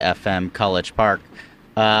FM College Park.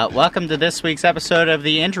 Welcome to this week's episode of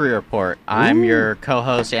the Injury Report. I'm your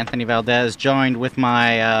co-host, Anthony Valdez, joined with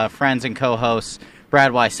my friends and co-hosts,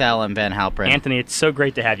 Brad Weissel and Ben Halprin. Anthony, it's so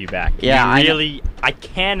great to have you back. Yeah, I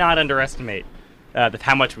cannot underestimate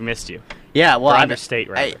how much we missed you. Yeah, well, understate,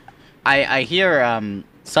 rather. I hear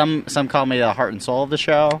some call me the heart and soul of the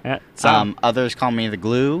show. Yeah, others call me the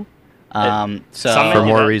glue. For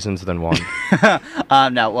more reasons than one.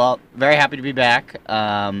 No, well, very happy to be back.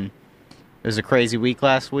 It was a crazy week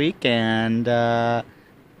last week, and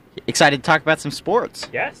excited to talk about some sports.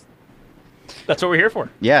 Yes. That's what we're here for.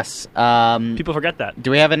 Yes. People forget that.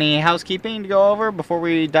 Do we have any housekeeping to go over before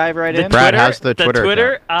we dive right in? Brad, how's the Twitter? The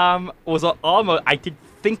Twitter was almost... I did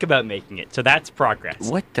think about making it, so that's progress.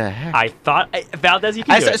 What the heck? I thought... Valdez, you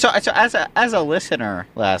can do it. So as a listener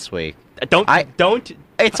last week... Don't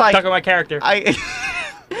it's like, talk about my character. He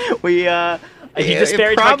just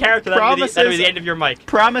disparaged my character. That was the end of your mic.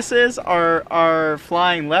 Promises are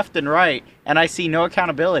flying left and right, and I see no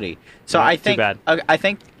accountability. So I think too bad. I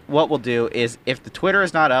think what we'll do is, if the Twitter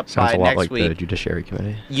is not up Sounds by a lot next like week, the Judiciary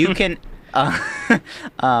Committee. You can,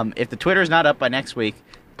 if the Twitter is not up by next week,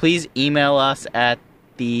 please email us at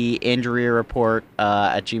theinjuryreport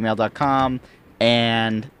at gmail.com,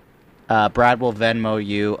 and Brad will Venmo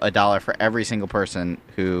you $1 for every single person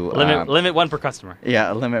who... Limit one per customer.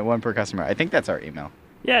 Yeah, limit one per customer. I think that's our email.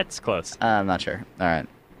 Yeah, it's close. I'm not sure. All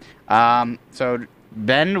right. So,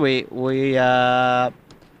 Ben, we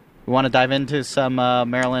want to dive into some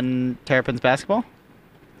Maryland Terrapins basketball?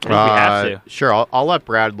 I think we have to. Sure, I'll let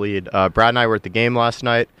Brad lead. Brad and I were at the game last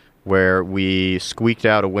night where we squeaked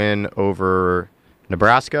out a win over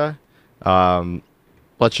Nebraska.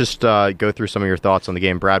 Let's just go through some of your thoughts on the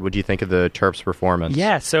game. Brad, what do you think of the Terps' performance?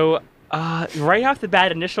 Yeah, so right off the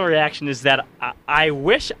bat, initial reaction is that I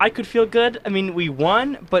wish I could feel good. I mean, we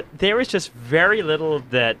won, but there was just very little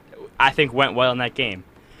that I think went well in that game.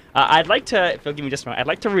 I'd like to, if you'll give me just a moment, I'd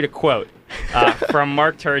like to read a quote from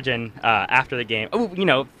Mark Turgeon after the game. Oh,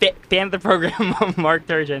 fan of the program, Mark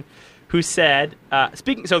Turgeon, who said,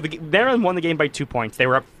 Maryland won the game by 2 points. They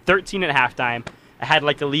were up 13 at halftime. Had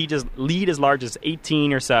like a lead as large as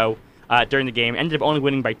 18 or so during the game. Ended up only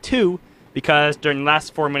winning by 2 because during the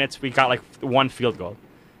last 4 minutes we got like one field goal.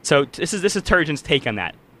 So this is Turgeon's take on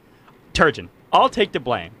that. Turgeon, I'll take the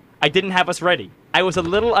blame. I didn't have us ready. I was a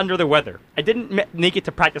little under the weather. I didn't make it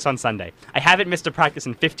to practice on Sunday. I haven't missed a practice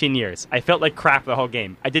in 15 years. I felt like crap the whole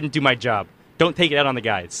game. I didn't do my job. Don't take it out on the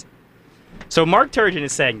guys. So Mark Turgeon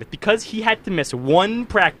is saying that because he had to miss one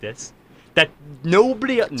practice, that no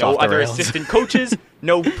other assistant coaches,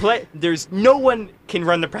 there's no one can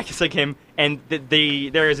run the practice like him, and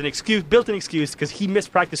there is an built-in excuse because he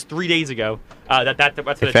missed practice 3 days ago.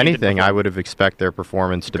 If anything, I would have expected their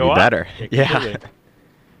performance to be better. Yeah.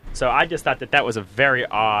 So I just thought that was a very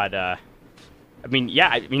odd. I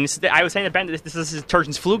was saying to Ben that this is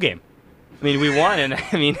Turgeon's flu game. I mean, we won, and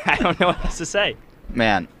I don't know what else to say.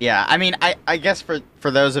 Man, yeah. I mean, I guess for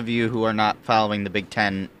those of you who are not following the Big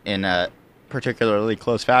Ten in a particularly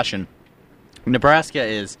close fashion, Nebraska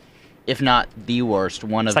is, if not the worst,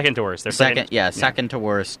 one of second to worst. They're second to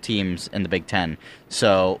worst teams in the Big Ten.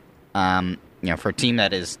 So, for a team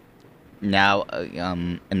that is now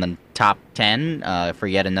in the top 10 for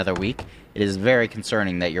yet another week, it is very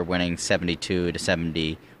concerning that you're winning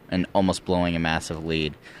 72-70 and almost blowing a massive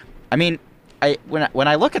lead. I mean, when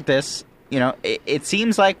I look at this, it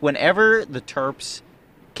seems like whenever the Terps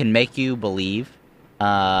can make you believe,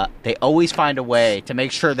 they always find a way to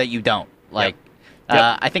make sure that you don't. Like,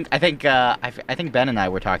 Yep. I think Ben and I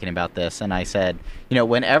were talking about this, and I said,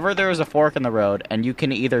 whenever there is a fork in the road, and you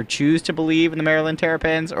can either choose to believe in the Maryland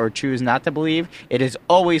Terrapins or choose not to believe, it is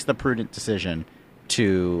always the prudent decision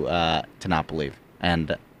to not believe.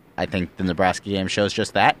 And I think the Nebraska game shows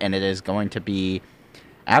just that, and it is going to be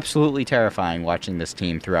absolutely terrifying watching this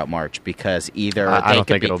team throughout March, because either I don't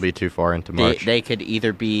think it'll be too far into March. They could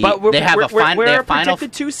either be, but they have a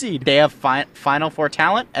protected 2 seed. They have Final Four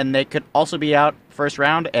talent, and they could also be out first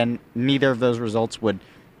round, and neither of those results would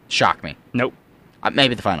shock me. Nope.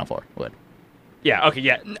 Maybe the Final Four would. Yeah. Okay.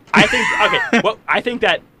 Yeah. I think. Okay. Well, I think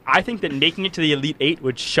that making it to the Elite Eight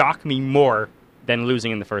would shock me more than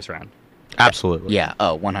losing in the first round. Absolutely. Yeah.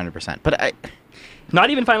 Oh, 100%. But not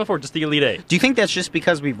even Final Four, just the Elite Eight. Do you think that's just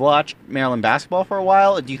because we've watched Maryland basketball for a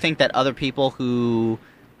while? Or do you think that other people who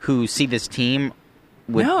see this team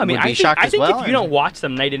would be shocked as well? I think if you don't watch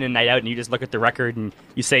them night in and night out, and you just look at the record and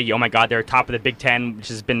you say, "Oh my God, they're top of the Big Ten," which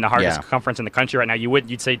has been the hardest conference in the country right now,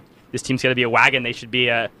 you'd say this team's going to be a wagon. They should be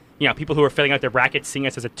people who are filling out their brackets, seeing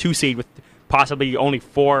us as a 2 seed with possibly only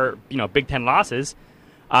 4 Big Ten losses.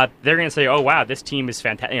 they're going to say, "Oh wow, this team is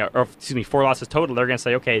fantastic." Or excuse me, 4 losses total. They're going to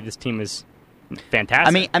say, "Okay, this team is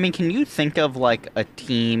fantastic." I mean, can you think of like a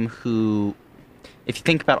team who, if you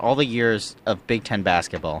think about all the years of Big Ten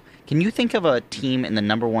basketball, can you think of a team in the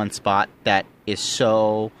number 1 spot that is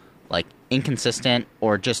so like inconsistent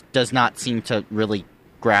or just does not seem to really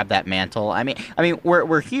grab that mantle? I mean,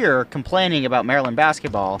 we're here complaining about Maryland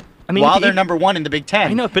basketball while they're number 1 in the Big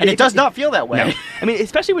Ten. I know, but it does not feel that way. No. I mean,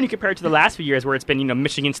 especially when you compare it to the last few years where it's been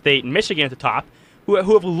Michigan State and Michigan at the top, who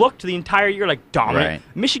have looked the entire year like dominant.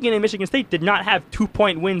 Right. Michigan and Michigan State did not have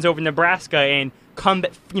 2-point wins over Nebraska and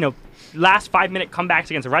last 5-minute comebacks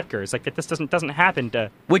against Rutgers. Like this doesn't happen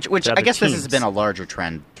to which I guess teams. This has been a larger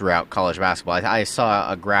trend throughout college basketball. I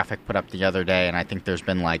saw a graphic put up the other day, and I think there's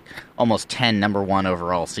been like almost 10 number 1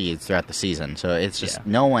 overall seeds throughout the season. So it's just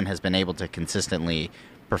no one has been able to consistently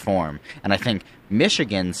perform. And I think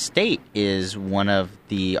Michigan State is one of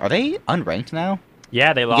the. Are they unranked now?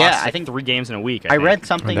 Yeah, they lost. I think 3 games in a week. I read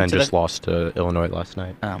something. And then just lost to Illinois last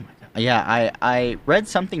night. Oh my God. Yeah, I read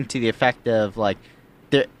something to the effect of like.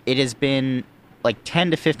 It has been like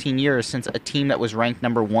 10 to 15 years since a team that was ranked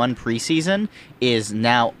number 1 preseason is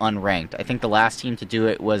now unranked. I think the last team to do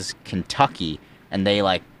it was Kentucky, and they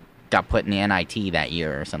like got put in the NIT that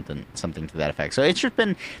year or something to that effect. So it's just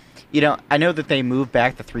been, I know that they moved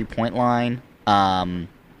back the 3-point line,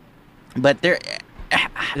 but they're.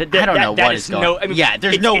 I don't know what is going on.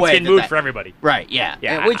 There's no way. It's been moved for everybody. Right,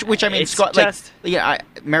 yeah. Which I mean,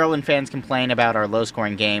 Maryland fans complain about our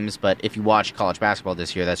low-scoring games, but if you watch college basketball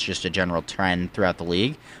this year, that's just a general trend throughout the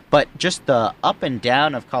league. But just the up and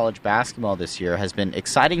down of college basketball this year has been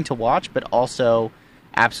exciting to watch, but also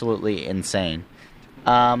absolutely insane.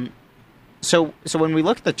 So when we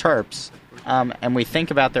look at the Terps and we think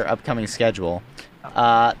about their upcoming schedule,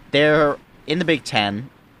 they're in the Big Ten.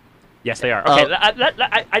 Yes, they are. Okay,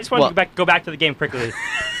 I just want to go back to the game quickly,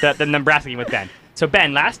 the Nebraska game with Ben. So,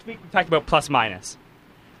 Ben, last week we talked about plus-minus.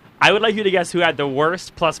 I would like you to guess who had the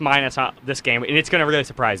worst plus-minus on this game, and it's going to really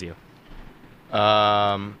surprise you.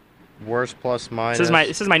 Worst plus-minus?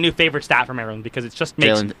 This is my new favorite stat from Maryland because it just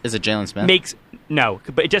makes... Is it Jalen Smith? No,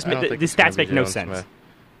 but it just the stats make no sense.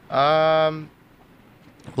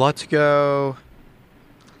 Let's go...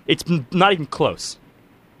 It's not even close.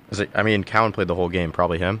 Cowan played the whole game.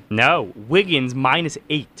 Probably him. No. Wiggins,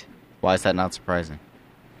 -8. Why is that not surprising?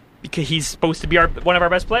 Because he's supposed to be one of our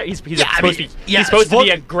best players. He's supposed to be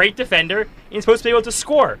a great defender. He's supposed to be able to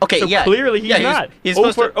score. Okay, so clearly he's not. He's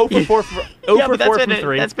supposed to... 0 for 4 from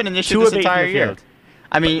 3. That's been an issue this entire year.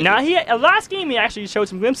 I mean, now last game he actually showed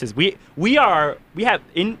some glimpses. We have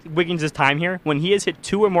in Wiggins' time here when he has hit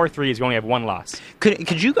 2 or more threes, we only have 1 loss.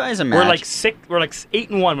 Could you guys imagine? We're like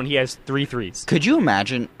 8-1 when he has 3 threes. Could you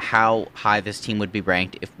imagine how high this team would be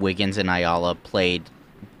ranked if Wiggins and Ayala played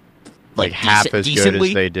like half as decently? Good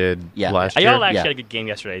as they did last year? Ayala actually had a good game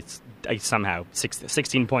yesterday. Somehow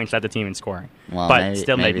 16 points led the team in scoring, well, but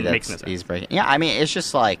still makes no sense. He's breaking. Yeah, I mean, it's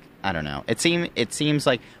just like I don't know. It seems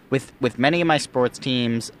like with many of my sports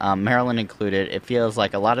teams, Maryland included, it feels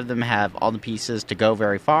like a lot of them have all the pieces to go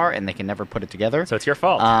very far, and they can never put it together. So it's your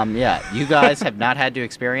fault. You guys have not had to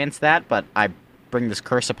experience that, but I bring this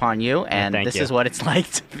curse upon you, and this is what it's like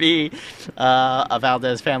to be a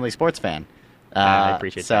Valdez family sports fan. I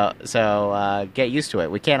appreciate that. So get used to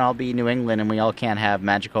it. We can't all be New England, and we all can't have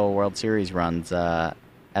magical World Series runs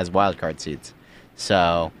as wildcard seeds.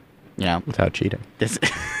 So, without cheating. This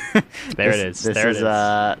There it is. This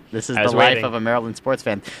is the life of a Maryland sports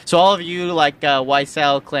fan. So all of you like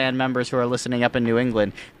Weissel clan members who are listening up in New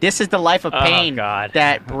England, this is the life of pain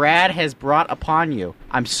that Brad has brought upon you.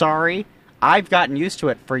 I'm sorry. I've gotten used to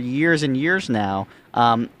it for years and years now.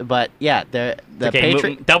 But yeah, the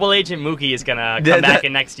Double Agent Mooooooookie is gonna come back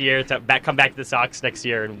in next year. Come back to the Sox next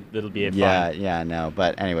year, and it'll be fun. Yeah, no.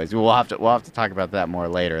 But anyways, we'll have to talk about that more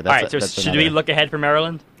later. All right. So should we look ahead for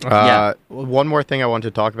Maryland? One more thing I wanted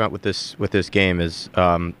to talk about with this game is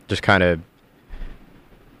just kind of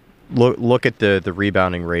look at the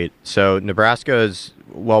rebounding rate. So Nebraska is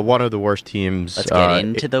one of the worst teams. Let's get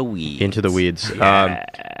into the weeds. Into the weeds. Yeah.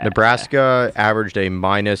 Nebraska averaged a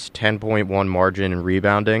minus 10.1 margin in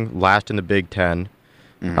rebounding, last in the Big Ten.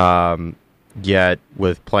 Mm-hmm. Yet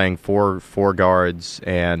with playing four guards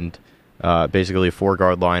and basically a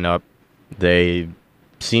 4-guard lineup, they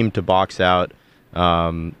seem to box out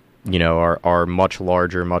are much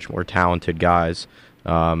larger, much more talented guys.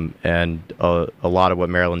 And a lot of what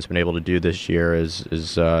Maryland's been able to do this year is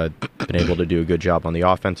been able to do a good job on the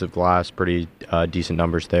offensive glass, pretty decent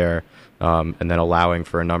numbers there, and then allowing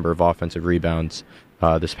for a number of offensive rebounds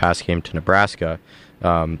this past game to Nebraska.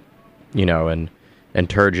 And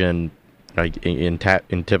Turgeon, like in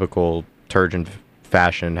typical Turgeon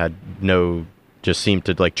fashion, just seemed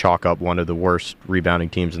to like chalk up one of the worst rebounding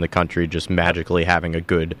teams in the country, just magically having a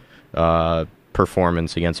good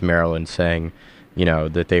performance against Maryland, saying,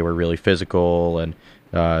 that they were really physical, and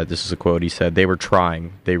this is a quote he said, they were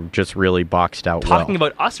trying. They just really boxed out Talking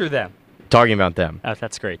about us or them? Talking about them. Oh,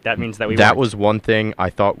 that's great. That means that we That weren't. was one thing I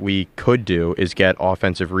thought we could do, is get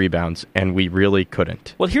offensive rebounds, and we really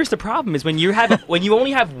couldn't. Well, here's the problem: is when you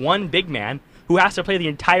only have one big man who has to play the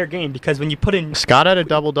entire game, because when you put in Scott had a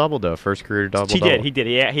double-double, though, first career double-double. He did.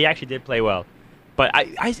 He actually did play well. But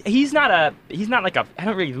he's not like a. I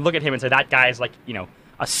don't really look at him and say that guy's like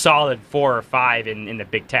a solid 4 or 5 in the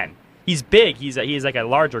Big Ten. He's big. He's like a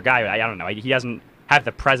larger guy. But I don't know. He doesn't have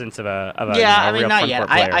the presence of a real not front yet. court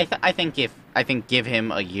player. I think give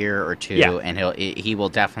him a year or two, and he will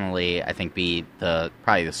definitely, I think, be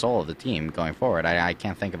probably the soul of the team going forward. I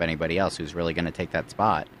can't think of anybody else who's really going to take that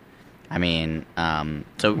spot. I mean,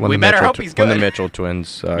 so we better hope he's good. When the Mitchell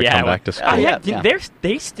twins come back to school.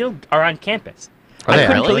 They still are on campus. Are they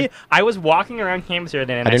couldn't really? believe. I was walking around campus the other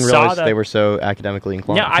day, and I didn't saw realize they were so academically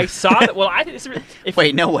inclined. Yeah, I saw that. Well, I think this is.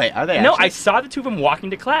 Wait, no way. Are they? No, actually? I saw the two of them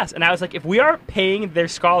walking to class, and I was like, if we are paying their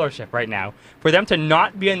scholarship right now for them to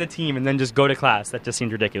not be on the team and then just go to class, that just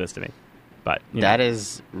seems ridiculous to me. But that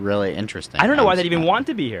is really interesting. I don't know why they'd even want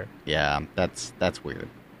to be here. Yeah, that's weird.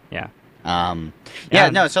 Yeah.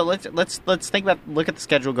 No. So let's look at the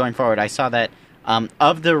schedule going forward. I saw that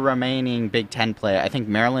of the remaining Big Ten play, I think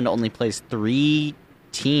Maryland only plays 3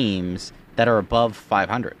 teams that are above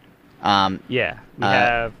 500. We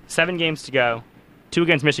have 7 games to go, 2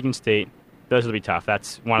 against Michigan State. Those will be tough.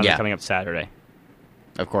 That's one of them coming up Saturday.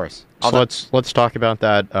 Of course. So let's talk about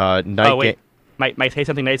that night game. Oh, wait. Might say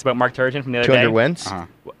something nice about Mark Turgeon from the other 200 day. wins? Uh-huh.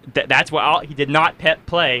 That's what he did not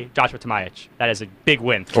play Joshua Tomaic. That is a big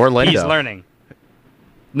win. Or Lindo. He's learning.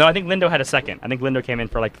 No, I think Lindo had a second. I think Lindo came in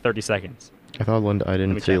for like 30 seconds. I thought Lindo. I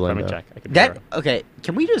didn't see Lindo. Let me check. I could Okay,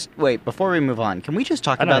 can we just wait before we move on? Can we just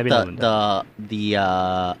talk about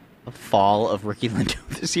the fall of Ricky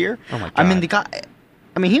Lindo this year? Oh my god! I mean, the guy.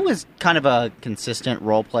 I mean, he was kind of a consistent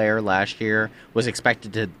role player last year. Was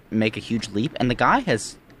expected to make a huge leap, and the guy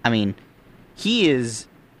has. I mean, he is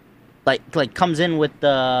like comes in with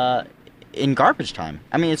in garbage time.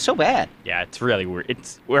 I mean, it's so bad. Yeah, it's really weird.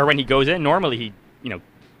 It's where when he goes in, normally he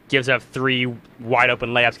gives up 3 wide open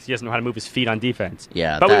layups because he doesn't know how to move his feet on defense.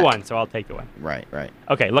 Yeah, but we won, so I'll take the win. Right.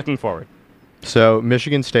 Okay, looking forward. So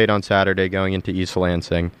Michigan State on Saturday going into East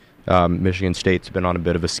Lansing. Michigan State's been on a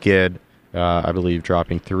bit of a skid. I believe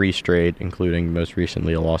dropping 3 straight, including most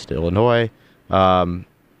recently a loss to Illinois. How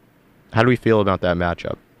do we feel about that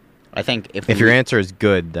matchup? I think if your answer is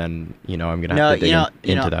good, then I'm going to have to dig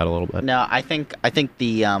into that a little bit. No, I think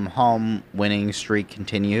the home winning streak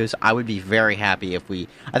continues. I would be very happy if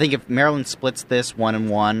I think if Maryland splits this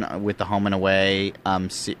 1-1 with the home and away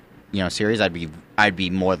series, I'd be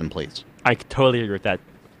more than pleased. I totally agree with that.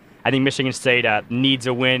 I think Michigan State needs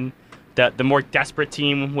a win. The more desperate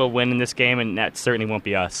team will win in this game, and that certainly won't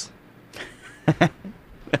be us.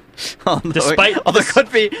 Although it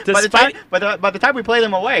could be by the time we play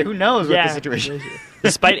them away, who knows what the situation is.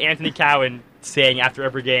 Despite Anthony Cowan saying after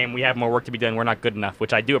every game we have more work to be done, we're not good enough,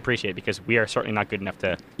 which I do appreciate because we are certainly not good enough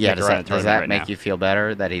to. Does that make you feel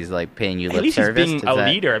better that he's like paying you lip service? At least he's being a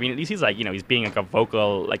leader. I mean, at least he's he's being like a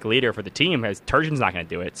vocal leader for the team. Turgeon's not going to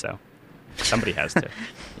do it, so somebody has to.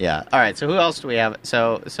 Yeah. All right. So who else do we have?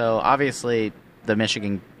 So obviously the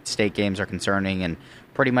Michigan State games are concerning and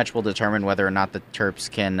pretty much will determine whether or not the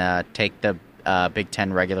Terps can take the Big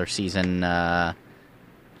Ten regular season, I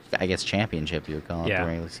guess, championship, you would call it, the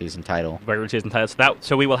regular season title. Regular season title.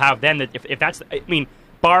 So we will have then, if that's, I mean,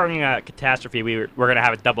 barring a catastrophe, we're going to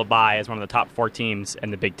have a double bye as one of the top 4 teams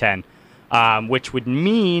in the Big Ten, which would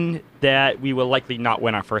mean that we will likely not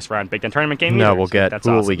win our first round Big Ten tournament game. No, who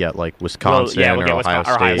will we get? Like Wisconsin or Ohio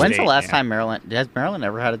State? When's the last time has Maryland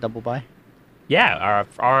ever had a double bye? Yeah,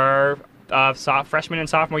 our freshman and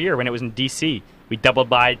sophomore year when it was in D.C. We double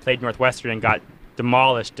bye, played Northwestern, and got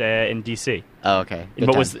demolished in D.C. Oh, okay.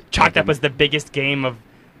 But was chalked up as the biggest game of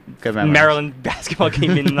Maryland basketball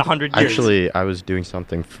game in 100 years. Actually, I was doing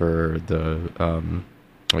something for the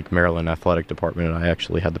Maryland athletic department, and I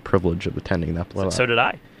actually had the privilege of attending that blowout. So did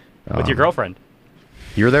I, with your girlfriend.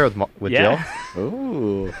 You were there with Jill?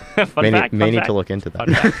 Ooh. Fun fact. Need to look into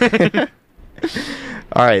that.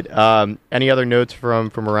 All right. Any other notes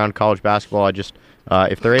from around college basketball?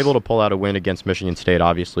 If they're able to pull out a win against Michigan State,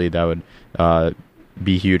 obviously that would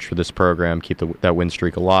be huge for this program, keep that win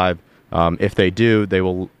streak alive. If they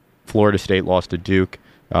do, Florida State lost to Duke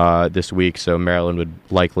this week, so Maryland would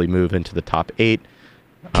likely move into the top 8.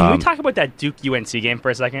 Can we talk about that Duke-UNC game for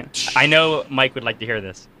a second? I know Mike would like to hear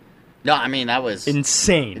this. No, I mean, that was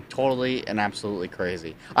insane. Totally and absolutely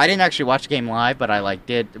crazy. I didn't actually watch the game live, but I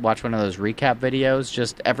did watch one of those recap videos.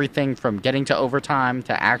 Just everything from getting to overtime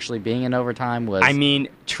to actually being in overtime was... I mean,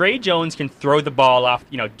 Trey Jones can throw the ball off,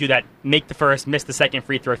 do that, make the first, miss the second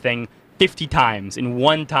free throw thing 50 times. In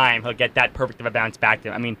one time, he'll get that perfect of a bounce back to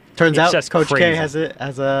him. I mean, turns out just Coach crazy. K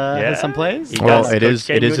has some plays. Well, it is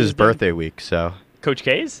his birthday week, so... Coach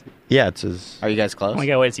K's? Yeah, it's his... Are you guys close? Oh my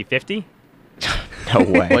God, what is he, 50? No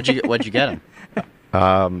way. What'd you get him?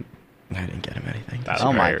 I didn't get him anything.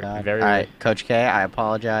 Oh my God! All right, Coach K, I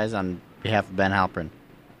apologize on behalf of Ben Halpern.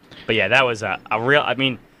 But yeah, that was a real. I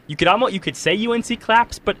mean, you could say UNC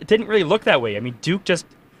claps, but it didn't really look that way. I mean, Duke just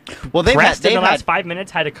pressed in the last 5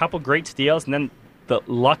 minutes, had a couple great steals, and then the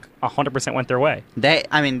luck 100% went their way.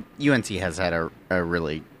 UNC has had a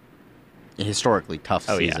really historically tough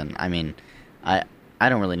season. Yeah. I mean, I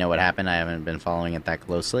don't really know what happened. I haven't been following it that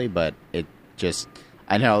closely, but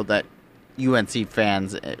I know that UNC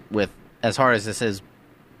fans, with as hard as this is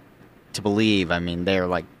to believe, I mean, they're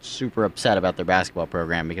super upset about their basketball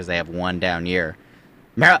program because they have one down year.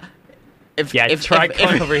 Try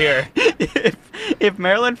coming over here. If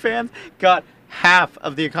Maryland fans got half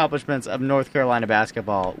of the accomplishments of North Carolina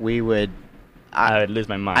basketball, we would. I would lose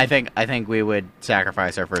my mind. I think we would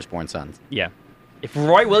sacrifice our firstborn sons. Yeah. If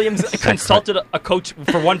Roy Williams consulted a coach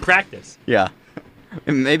for one practice. Yeah.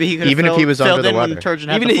 Maybe he could even if he was under the weather.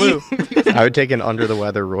 Even the flu. I would take an under the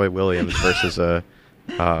weather Roy Williams versus a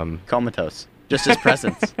comatose. Just his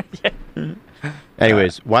presence. Yeah.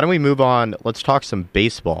 Anyways, why don't we move on? Let's talk some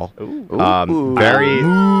baseball. Ooh. Very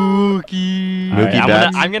Mooooooooookie. Mookie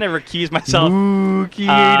Betts. I'm gonna recuse myself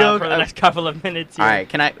for the next couple of minutes here. All right,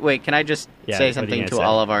 can I just say something to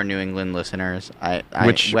all of our New England listeners?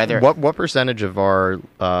 What percentage of our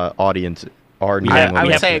audience are New England I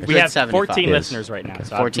would listeners? say we have 75. 14 listeners right now.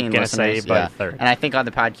 So 14 I'm gonna listeners, say about a third. And I think on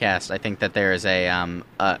the podcast, I think that there is a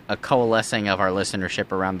coalescing of our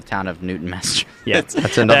listenership around the town of Newton, Massachusetts. Yeah,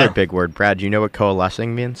 that's another big word. Brad, do you know what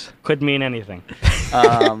coalescing means? Could mean anything.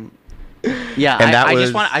 Yeah, and I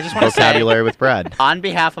just want to say, vocabulary with Brad. On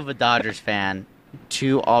behalf of a Dodgers fan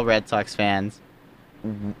to all Red Sox fans,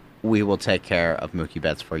 we will take care of Mookie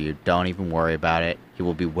Betts for you. Don't even worry about it. He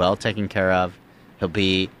will be well taken care of. He'll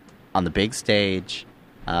be on the big stage.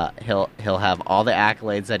 He'll have all the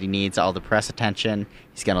accolades that he needs, all the press attention.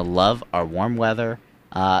 He's going to love our warm weather.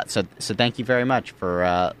 So thank you very much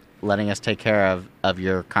for letting us take care of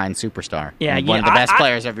your kind superstar. Yeah, one of the best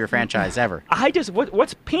players of your franchise ever.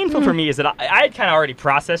 What's painful for me is that I had kind of already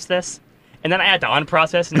processed this, and then I had to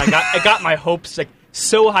unprocess, and I got my hopes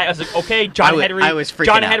so high. I was like, okay, John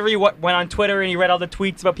Henry went on Twitter and he read all the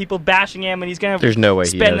tweets about people bashing him, and he's gonna. There's no way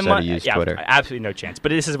he spend knows how to use Twitter. Absolutely no chance. But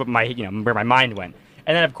this is what where my mind went.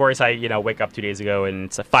 And then of course I wake up 2 days ago and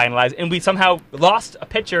it's finalized, and we somehow lost a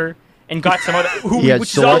pitcher and got some other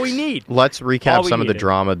which is all we need. Let's recap some of the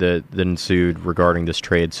drama that ensued regarding this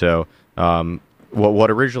trade. So,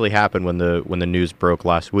 what originally happened when the news broke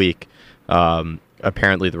last week?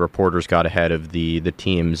 Apparently, the reporters got ahead of the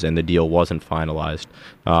teams, and the deal wasn't finalized.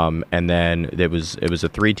 And then it was a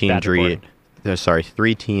three-team trade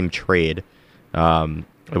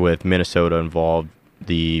with Minnesota involved.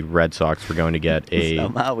 The Red Sox were going to get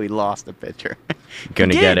somehow we lost a pitcher. Going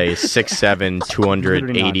to get a 6'7",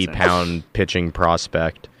 280-pound pitching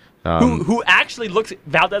prospect. Who actually looks...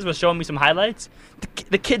 Valdez was showing me some highlights.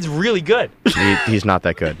 The kid's really good. He's not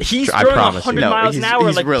that good. He's throwing 100 miles an hour.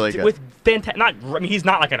 He's really good. With he's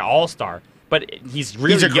not like an all-star, but he's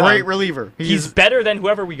really He's a great reliever. He's better than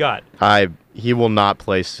whoever we got. He will not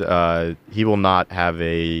place... he will not have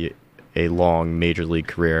a long major league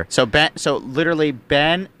career. So literally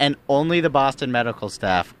Ben and only the Boston medical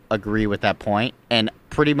staff agree with that point, and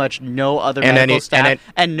pretty much no other medical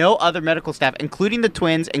staff, including the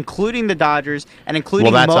Twins, including the Dodgers, and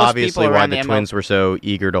including most people around the MLB. Well, that's obviously why the Twins were so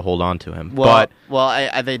eager to hold on to him.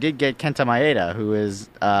 They did get Kenta Maeda, who is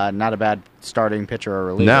not a bad starting pitcher or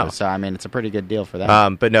reliever. No. So I mean, it's a pretty good deal for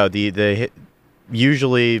them. But no, the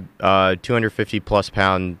usually 250+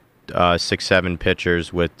 pound 6'7"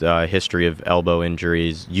 pitchers with history of elbow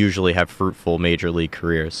injuries usually have fruitful major league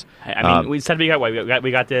careers. I mean, we said we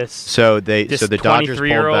got this. So the Dodgers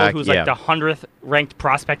pulled back. Who's like the 100th ranked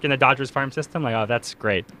prospect in the Dodgers farm system. Like, oh, that's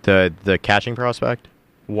great. The catching prospect,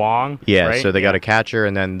 Wong. Yeah, right? So they got a catcher,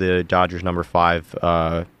 and then the Dodgers number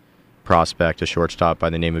 5 prospect, a shortstop by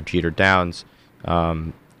the name of Jeter Downs,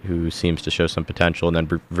 who seems to show some potential, and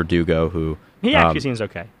then Verdugo, who he actually seems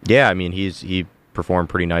okay. Yeah, I mean he performed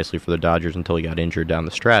pretty nicely for the Dodgers until he got injured down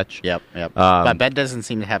the stretch. Yep. But Ben doesn't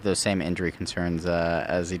seem to have those same injury concerns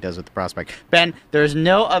as he does with the prospect. Ben, there's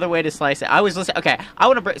no other way to slice it. I was listening. Okay,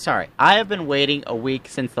 I have been waiting a week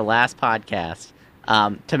since the last podcast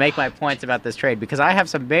to make my points about this trade because I have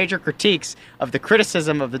some major critiques of the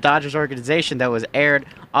criticism of the Dodgers organization that was aired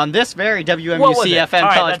on this very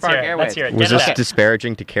WMUC-FM College Park Airways. Was this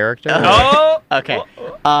disparaging to character? Okay.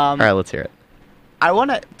 All right, let's hear it. I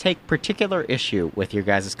want to take particular issue with your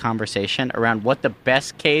guys' conversation around what the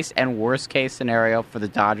best case and worst case scenario for the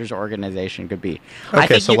Dodgers organization could be.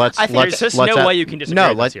 Okay, let's there's just no way you can disagree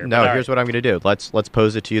with this here. Here's what I'm going to do. Let's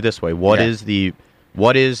pose it to you this way. What is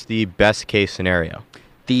the best case scenario?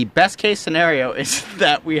 The best case scenario is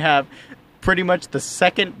that we have pretty much the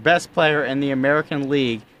second best player in the American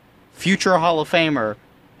League, future Hall of Famer,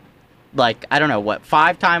 like, I don't know,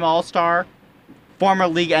 5-time All-Star, former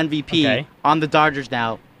league MVP on the Dodgers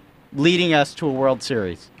now, leading us to a World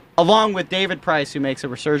Series, along with David Price, who makes a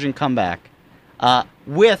resurgent comeback,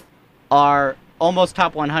 with our almost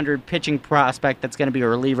top 100 pitching prospect that's going to be a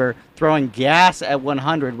reliever, throwing gas at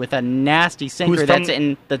 100 with a nasty sinker that's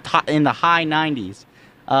in the high 90s.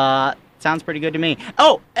 Sounds pretty good to me.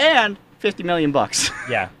 Oh, and $50 million.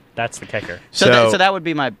 Yeah, that's the kicker. So that would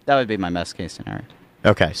be my best case scenario.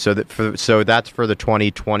 Okay, so that's for the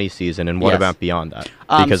 2020 season, and what about beyond that?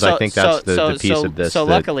 Because I think that's the piece of this. So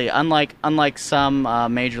luckily, unlike some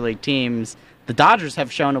major league teams, the Dodgers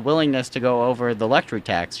have shown a willingness to go over the luxury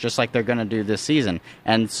tax, just like they're going to do this season.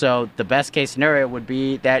 And so the best case scenario would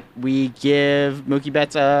be that we give Mookie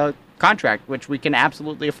Betts a contract, which we can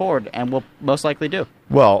absolutely afford, and will most likely do.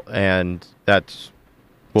 Well, and that's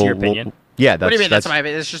your opinion. What do you mean? That's my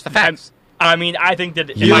opinion. It's just the facts. I mean, I think that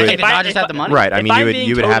if the Dodgers had the money, right? I mean,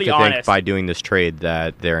 you would have to think by doing this trade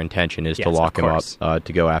that their intention is to lock him up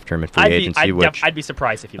to go after him in free agency. I'd be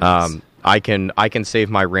surprised if he loses. I can save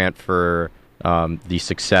my rant for the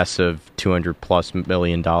success of $200+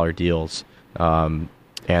 million deals.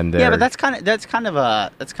 But that's kind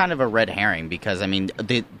of a red herring because I mean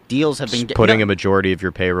the deals have been putting a majority of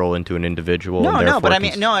your payroll into an individual.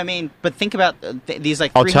 But think about these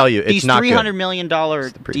like I'll tell you, these it's not $300 million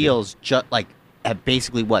deals. Have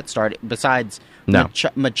basically what started besides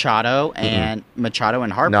Machado and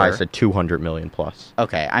Harper. No, I said $200 million plus.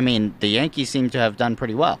 Okay, I mean the Yankees seem to have done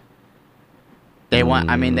pretty well. They won.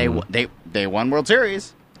 I mean they won World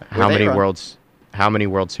Series. How many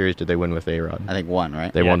World Series did they win with A-Rod? I think one,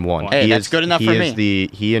 right? They won one. Hey, that's good enough for me.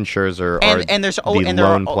 He and Scherzer are the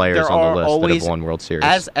lone players on the list that have won World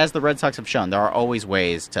Series. As the Red Sox have shown, there are always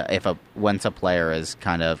ways to once a player is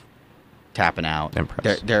kind of tapping out.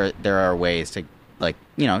 There are ways to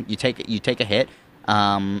you take a hit.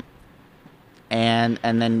 And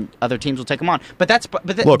then other teams will take them on. But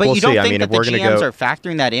we'll you don't see. think that the GMs are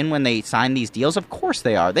factoring that in when they sign these deals? Of course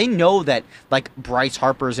they are. They know that Bryce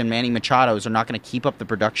Harper's and Manny Machado's are not going to keep up the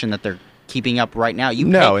production that they're keeping up right now. You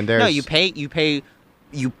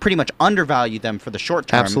pretty much undervalue them for the short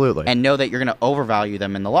term. Absolutely. And know that you're going to overvalue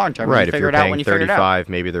them in the long term. Right. If you're paying 35,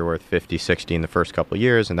 maybe they're worth 50, 60 in the first couple of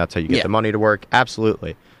years, and that's how you get the money to work.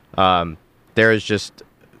 Absolutely. There is just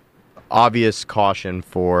obvious caution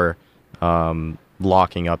for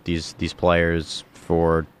locking up these players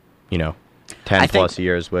for 10+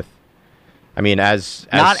 years with. I mean, as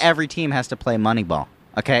not every team has to play Moneyball.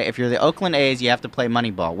 Okay, if you're the Oakland A's, you have to play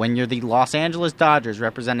Moneyball. When you're the Los Angeles Dodgers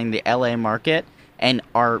representing the LA market and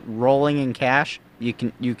are rolling in cash, you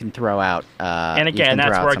can throw out. And again,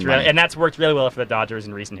 that's worked really well for the Dodgers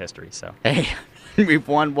in recent history. So hey, we've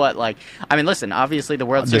won listen, obviously the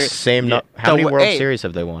World Series. How many World Series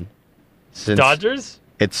have they won? Dodgers.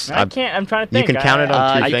 I'm trying to think. You can count it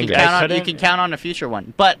on 2 fingers. You can count on a future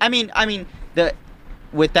one. But I mean,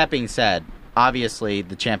 with that being said, obviously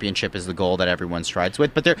the championship is the goal that everyone strives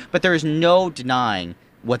with. But there is no denying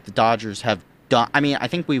what the Dodgers have done. I mean, I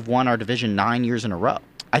think we've won our division 9 years in a row.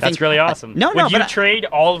 That's really awesome. Would you trade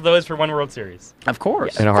all of those for one World Series? Of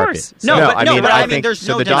course. In a heartbeat. I mean, there's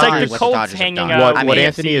no denying the Colts hanging out. What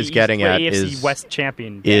Anthony is getting at is West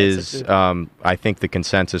champion. I think the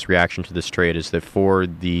consensus reaction to this trade is that for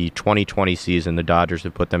the 2020 season, the Dodgers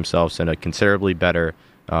have put themselves in a considerably better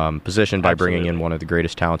position by bringing in one of the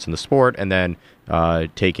greatest talents in the sport, and then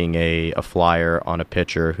taking a flyer on a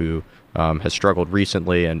pitcher who has struggled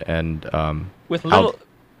recently and with little.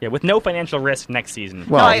 Yeah, with no financial risk next season.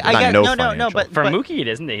 Well, but for Mookie it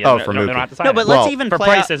isn't. For Mookie. No, but let's even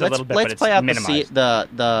play out. Let's play out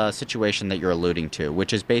the situation that you're alluding to,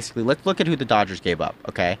 which is basically let's look at who the Dodgers gave up.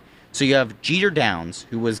 Okay, so you have Jeter Downs,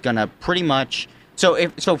 who was gonna pretty much. So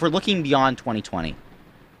if we're looking beyond 2020,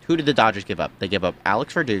 who did the Dodgers give up? They gave up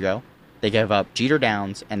Alex Verdugo, They gave up Jeter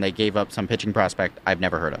Downs, and they gave up some pitching prospect I've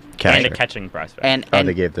never heard of. And a catching prospect. And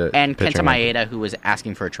they gave the and pitching Kenta one. Maeda, who was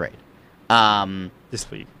asking for a trade.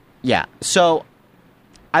 This league. Yeah. So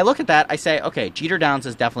I look at that. I say, okay, Jeter Downs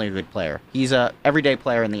is definitely a good player. He's a everyday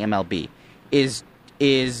player in the MLB. Is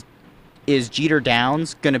Jeter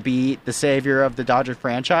Downs going to be the savior of the Dodger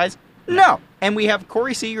franchise? No. And we have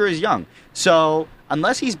Corey Seager is young. So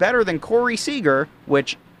unless he's better than Corey Seager,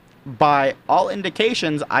 which by all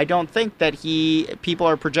indications, I don't think that people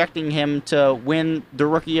are projecting him to win the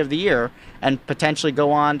Rookie of the Year and potentially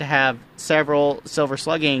go on to have several Silver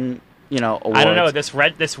Slugging, awards. I don't know. This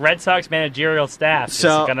Red Sox managerial staff is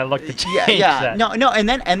going to look to change that. No, and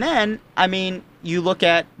then I mean, you look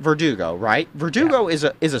at Verdugo, right? Verdugo is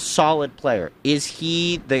a solid player. Is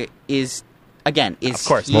he of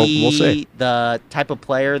course. We'll see. The type of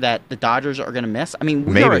player that the Dodgers are going to miss? I mean,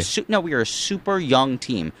 we are a super young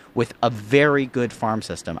team with a very good farm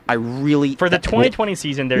system. For the 2020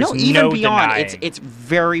 season, there's even beyond, denying. it's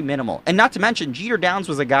very minimal. And not to mention, Jeter Downs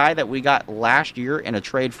was a guy that we got last year in a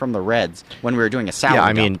trade from the Reds when we were doing a salary. Yeah,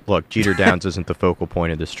 I mean, look, Jeter Downs isn't the focal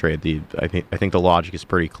point of this trade. I think the logic is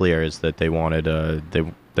pretty clear: is that they wanted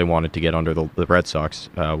they wanted to get under the Red Sox,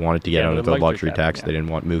 wanted to get under the luxury tax. Yeah. They didn't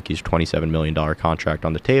want Mookie's $27 million contract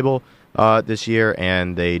on the table this year,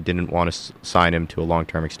 and they didn't want to sign him to a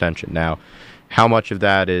long-term extension. Now, how much of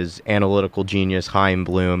that is analytical genius, Chaim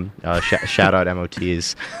Bloom, shout out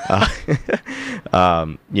MOTs,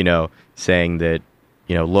 saying that,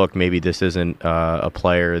 look, maybe this isn't a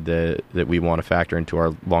player that we want to factor into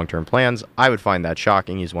our long-term plans. I would find that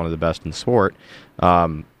shocking. He's one of the best in the sport.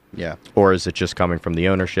 Yeah. Or is it just coming from the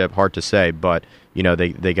ownership? Hard to say, but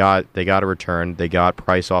they got a return. They got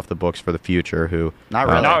Price off the books for the future. Who not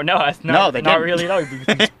really? No, they not didn't. really. No,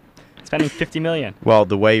 spending $50 million. Well,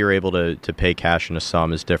 the way you're able to pay cash in a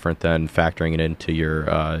sum is different than factoring it into your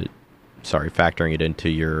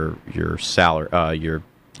salary, your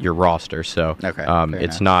roster. So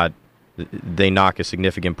it's not. They knock a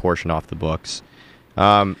significant portion off the books.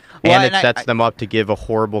 And it sets them up to give a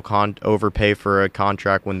horrible overpay for a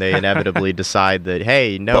contract when they inevitably decide that,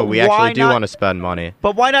 hey, no, we actually do want to spend money.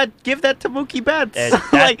 But why not give that to Mookie Betts?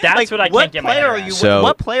 That's what I can't get my head around.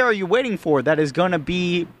 What player are you waiting for that is going to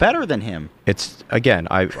be better than him? It's, again,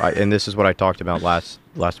 I and this is what I talked about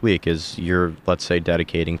last week, is you're, let's say,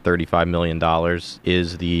 dedicating $35 million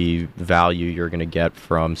is the value you're going to get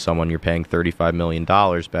from someone you're paying $35 million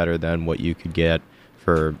better than what you could get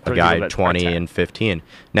for a guy 20 and 15.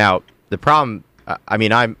 Now, the problem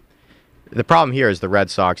here is the Red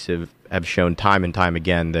Sox have shown time and time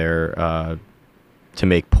again to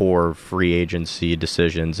make poor free agency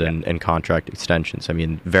decisions and contract extensions. I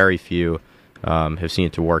mean, very few have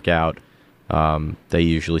seemed to work out. They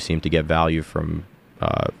usually seem to get value from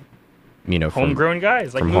homegrown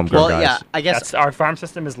guys. Like from homegrown guys. Yeah, I guess our farm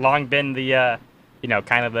system has long been the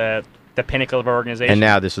kind of the pinnacle of our organization. And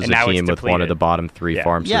now this is a team with one of the depleted. bottom three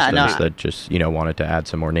farm systems that just wanted to add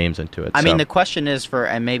some more names into it. I mean, the question is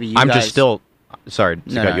and maybe you guys... I'm just still... Sorry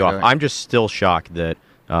to cut you off. Ahead. I'm just still shocked that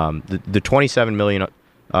the $27 million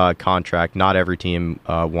contract, not every team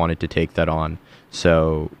wanted to take that on.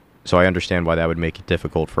 So I understand why that would make it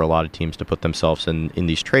difficult for a lot of teams to put themselves in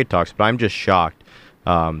these trade talks. But I'm just shocked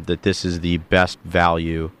that this is the best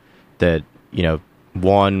value that,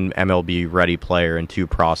 one MLB-ready player and two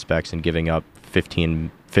prospects and giving up $50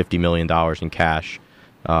 million in cash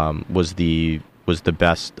was the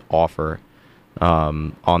best offer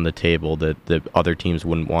on the table that other teams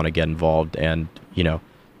wouldn't want to get involved. And,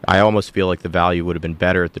 I almost feel like the value would have been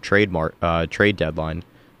better at the trade deadline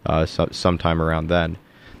sometime around then.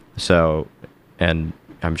 So, and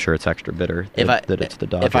I'm sure it's extra bitter that it's the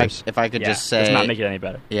Dodgers. If I could just say... Does not make it any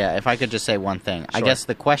better. Yeah, if I could just say one thing. Sure. I guess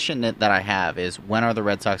the question that I have is, when are the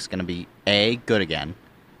Red Sox going to be, A, good again,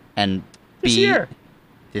 and B... This year.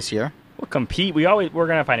 This year? We'll compete. We're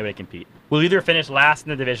going to find a way to compete. We'll either finish last in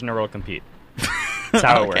the division or we'll compete. That's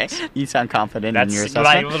how it works. You sound confident in your assessment.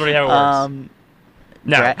 That's literally how it works.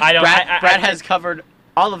 No, I don't. Brad I has covered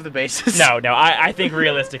all of the bases. No. I think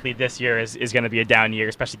realistically this year is going to be a down year,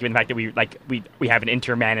 especially given the fact that we have an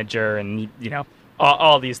interim manager and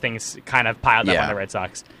all these things kind of piled up on the Red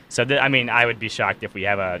Sox. So I would be shocked if we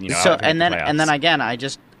have a and then again I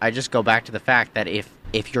just go back to the fact that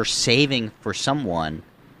if you're saving for someone,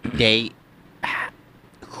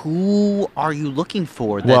 who are you looking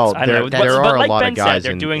for? Well, there are a lot of guys.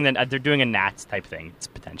 They're doing a Nats type thing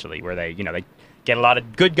potentially, where they get a lot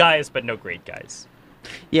of good guys but no great guys.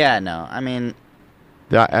 Yeah, no, I mean,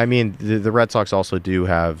 the Red Sox also do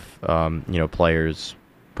have players.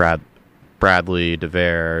 Brad Bradley,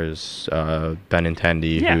 Devers,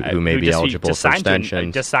 Benintendi, who may be eligible for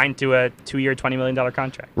extensions. Just signed to a 2-year, $20 million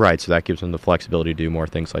contract. Right, so that gives them the flexibility to do more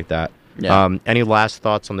things like that. Yeah. Any last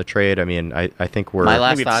thoughts on the trade? I mean, I think we're... My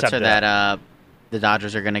last thoughts are that the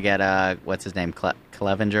Dodgers are going to get, what's his name,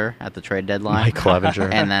 Clevenger at the trade deadline. Mike Clevenger.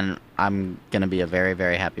 And then I'm going to be a very,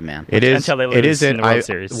 very happy man. It is. Until they lose in the World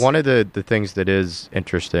Series. One of the things that is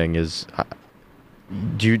interesting is...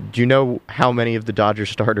 Do you know how many of the Dodgers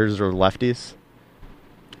starters are lefties?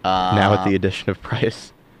 Now at the addition of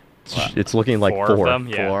Price, it's looking like 4 of them.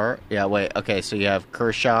 Yeah. 4. Yeah. Wait. Okay. So you have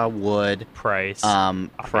Kershaw, Wood, Price,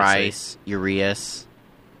 Price, Urias.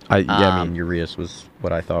 I mean, Urias was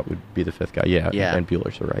what I thought would be the 5th guy. Yeah. And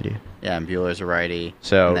Buehler's a righty. Yeah, and Buehler's a righty.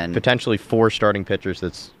 So potentially 4 starting pitchers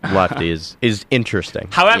that's lefty is interesting.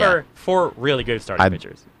 However, 4 really good starting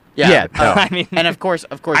pitchers. Yeah, no. I mean, and of course,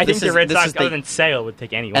 I think the Red Sox, other than Sale, would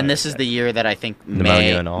take anyone. And this is the year that I think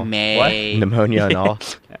pneumonia and all. Pneumonia and all.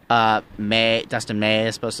 Dustin May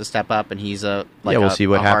is supposed to step up, and he's we'll see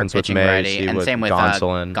what happens with May. Righty. See and same with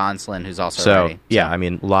Gonsolin, who's also righty. Yeah, I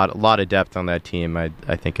mean, a lot of depth on that team. I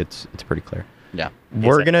think it's pretty clear. Yeah.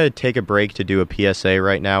 We're going to take a break to do a PSA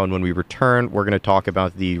right now, and when we return, we're going to talk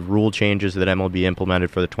about the rule changes that MLB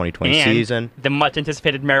implemented for the 2020 season. The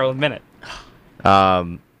much-anticipated Maryland Minute.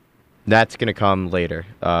 That's going to come later,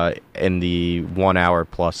 in the 1 hour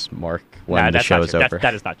plus mark when the show is over.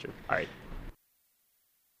 That is not true. All right.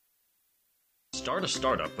 Start a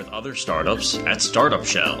startup with other startups at Startup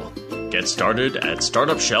Shell. Get started at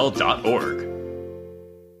startupshell.org.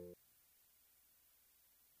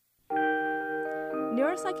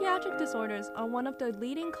 Neuropsychiatric disorders are one of the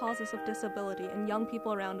leading causes of disability in young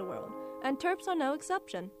people around the world, and Terps are no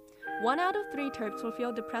exception. 1 out of 3 Terps will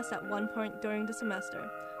feel depressed at one point during the semester.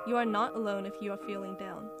 You are not alone if you are feeling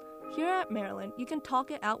down. Here at Maryland, you can talk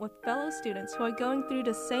it out with fellow students who are going through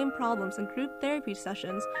the same problems in group therapy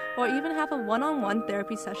sessions, or even have a one-on-one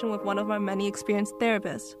therapy session with one of our many experienced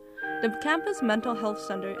therapists. The campus mental health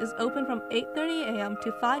center is open from 8:30 a.m.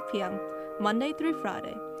 to 5 p.m., Monday through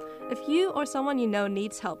Friday. If you or someone you know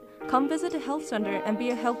needs help, come visit the health center and be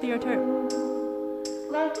a healthier Terp.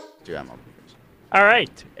 All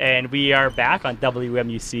right, and we are back on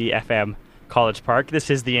WMUC FM College Park. This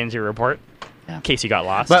is the injury report. Yeah. In case you got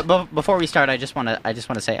lost. But before we start, I just want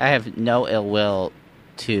to say I have no ill will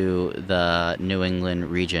to the New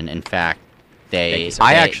England region. In fact, they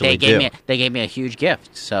gave me a huge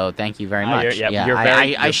gift. So thank you very much.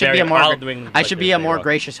 I should be a more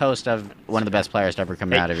gracious host of one of the best players to ever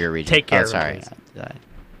come out of your region. Take care. Sorry, I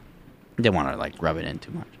didn't want to rub it in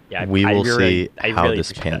too much. Yeah, we will see how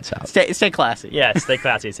this pans out. Stay classy. Yeah, stay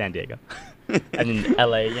classy in San Diego. And in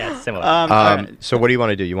LA, yeah, similar. So what do you want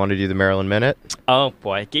to do? You want to do the Maryland Minute? Oh,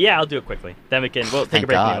 boy. Yeah, I'll do it quickly. Then we'll take a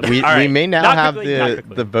break. We may now have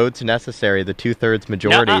the votes necessary, the 2/3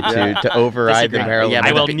 majority to override the Maryland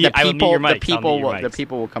Minute. The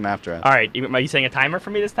people will come after us. All right. Are you saying a timer for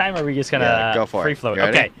me this time, or are we just going to go for free float?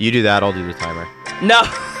 Okay. You do that, I'll do the timer. No.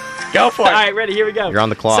 Go for it. All right, ready, here we go. You're on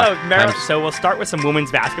the clock. So we'll start with some women's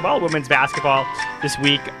basketball. Women's basketball this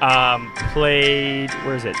week played...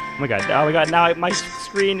 Where is it? Oh, my God. Now my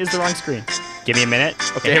screen is the wrong screen. Give me a minute.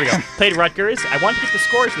 Okay, here we go. Played Rutgers. I want to get the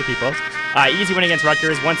scores for people. Easy win against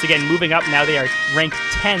Rutgers. Once again, moving up. Now they are ranked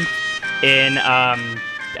 10th in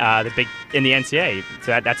the NCAA.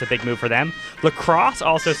 So that's a big move for them. Lacrosse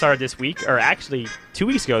also started this week, or actually 2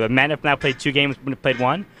 weeks ago. The men have now played 2 games, played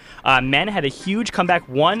 1. Men had a huge comeback,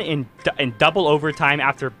 won in double overtime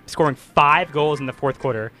after scoring 5 goals in the fourth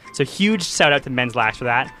quarter. So huge shout-out to men's lash for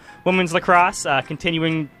that. Women's lacrosse,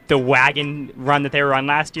 continuing the wagon run that they were on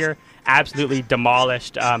last year, absolutely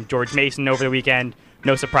demolished George Mason over the weekend.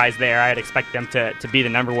 No surprise there. I'd expect them to be the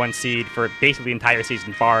number 1 seed for basically the entire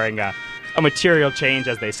season, barring a material change,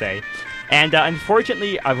 as they say. And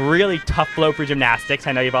unfortunately, a really tough blow for gymnastics.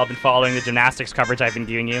 I know you've all been following the gymnastics coverage I've been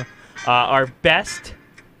giving you. Our best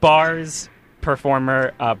bars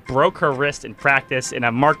performer broke her wrist in practice in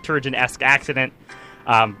a Mark Turgeon-esque accident,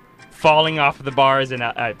 falling off of the bars and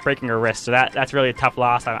breaking her wrist. So that's really a tough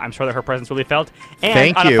loss. I'm sure that her presence will be felt. And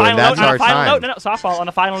Thank on a you. Final And that's note, our time. Softball. On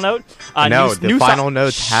a final note, the final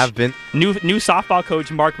notes have been new softball coach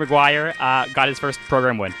Mark McGuire got his first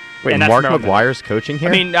program win. Wait, Mark McGuire's coaching here?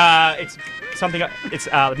 I mean, it's something. It's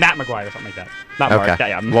Matt McGuire or something like that. Not okay. Mark.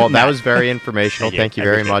 Yeah, well, that was very informational. Thank you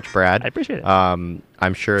very much, Brad. I appreciate it.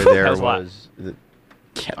 I'm sure there was.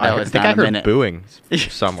 I think I heard booing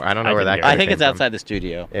somewhere. I don't know where that came from. I think it's outside the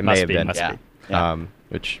studio. It may have been. Yeah.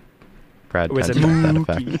 Which Brad tends to have that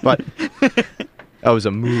effect. But it was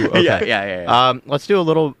a moo. Okay. Yeah. Let's do a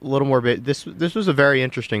little more. This was a very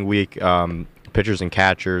interesting week. pitchers and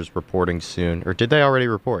catchers reporting soon. Or did they already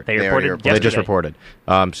report? They reported yesterday. They just reported.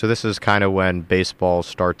 So this is kind of when baseball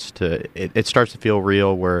starts to it starts to feel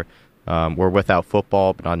real. Where we're without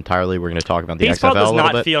football, but not entirely. We're going to talk about the Baseball XFL a little does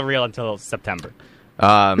bit. not feel real until September.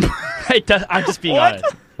 It does, I'm just being honest.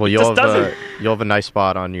 Well, you'll have a nice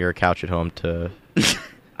spot on your couch at home to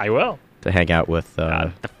I will to hang out with.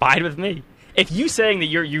 Fine with me. If you saying that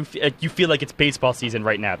you feel like it's baseball season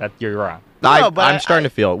right now, that you're wrong. I'm starting to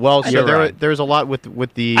feel it. Well, so there's a lot with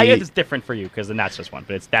the. I guess it's different for you because the Nats just won,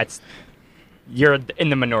 but you're in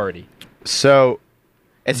the minority. So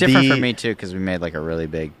it's different for me too because we made like a really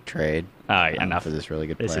big trade. Enough for this really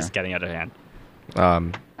good player. This is getting out of hand.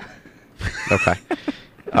 Okay.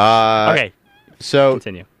 Okay. So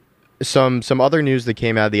continue. Some other news that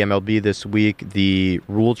came out of the MLB this week: the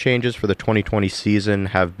rule changes for the 2020 season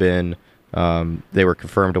have been they were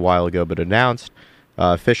confirmed a while ago, but announced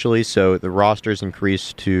officially. So the rosters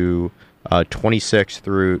increased to 26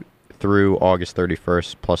 through August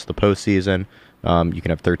 31st, plus the postseason. You can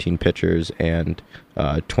have 13 pitchers and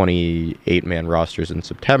 28-man rosters in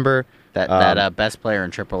September. That best player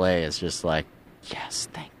in AAA is just like, yes,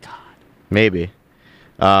 thank God. Maybe.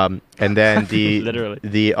 And then Literally.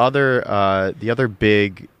 the other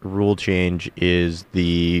big rule change is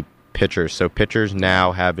the pitchers. So pitchers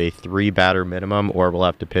now have a 3-batter minimum, or will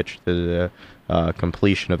have to pitch to the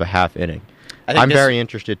completion of a half inning. I'm very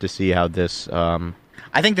interested to see how this.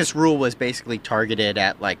 I think this rule was basically targeted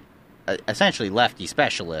at like essentially lefty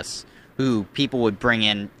specialists who people would bring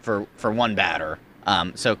in for one batter.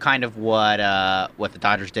 So kind of what the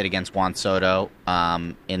Dodgers did against Juan Soto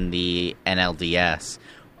in the NLDS.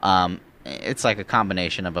 It's like a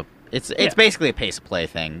combination of it's basically a pace of play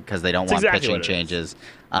thing because they don't want pitching changes.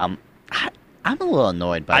 I'm a little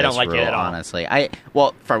annoyed by this rule, honestly.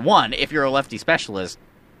 For one, if you're a lefty specialist,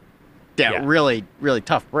 really, really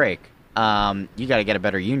tough break. You got to get a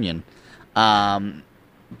better union.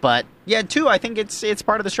 But yeah, two, I think it's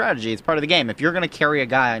part of the strategy. It's part of the game. If you're going to carry a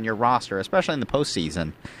guy on your roster, especially in the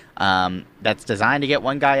postseason, that's designed to get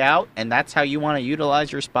one guy out, and that's how you want to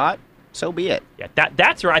utilize your spot, so be it. Yeah,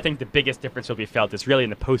 that's where I think the biggest difference will be felt is really in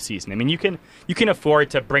the postseason. I mean, you can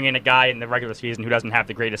afford to bring in a guy in the regular season who doesn't have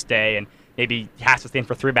the greatest day and maybe has to stand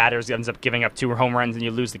for 3 batters, ends up giving up 2 home runs, and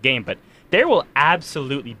you lose the game. But there will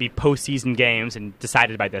absolutely be postseason games and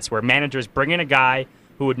decided by this where managers bring in a guy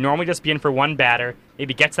who would normally just be in for 1 batter,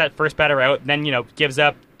 maybe gets that first batter out, then gives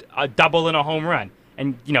up a double and a home run.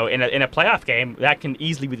 And in a playoff game, that can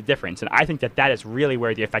easily be the difference. And I think that is really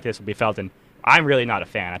where the effect of this will be felt. And I'm really not a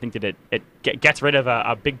fan. I think that it gets rid of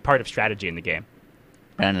a big part of strategy in the game.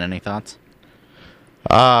 Brandon, any thoughts?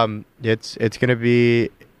 It's going to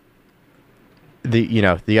be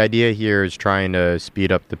the idea here is trying to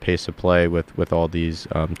speed up the pace of play with all these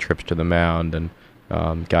trips to the mound and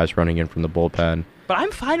guys running in from the bullpen. But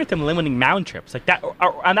I'm fine with them limiting mound trips like that.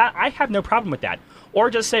 And I have no problem with that. Or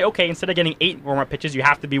just say, okay, instead of getting 8 warm-up pitches, you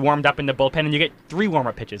have to be warmed up in the bullpen, and you get 3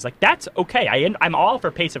 warm-up pitches. Like that's okay. I'm all for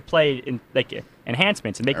pace of play in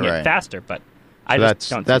enhancements and making it faster. But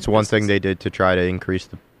that's one thing they did to try to increase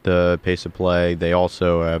the pace of play. They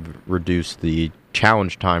also have reduced the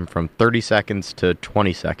challenge time from 30 seconds to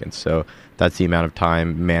 20 seconds. So that's the amount of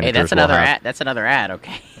time managers that's another ad. That's another ad.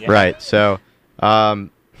 Okay. Yeah. Right. So.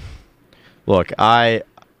 Look, I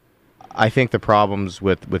think the problems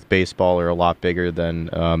with baseball are a lot bigger than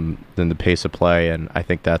the pace of play, and I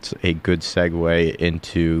think that's a good segue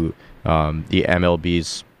into the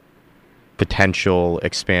MLB's potential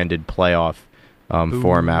expanded playoff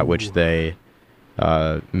format, which they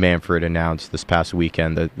Manfred announced this past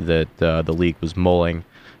weekend that the league was mulling.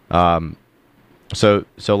 So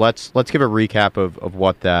let's give a recap of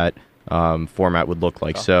what that format would look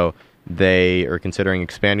like. So. They are considering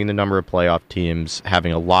expanding the number of playoff teams,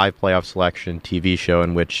 having a live playoff selection TV show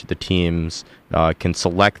in which the teams can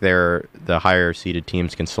select the higher seeded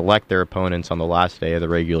teams can select their opponents on the last day of the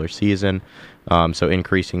regular season. So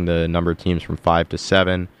increasing the number of teams from 5 to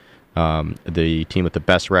 7. The team with the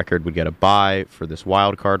best record would get a bye for this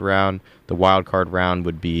wild card round. The wild card round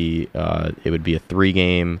would be a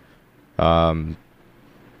 3-game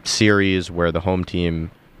series where the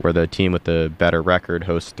team with the better record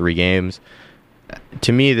hosts 3 games.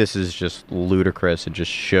 To me, this is just ludicrous. It just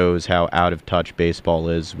shows how out of touch baseball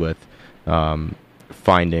is with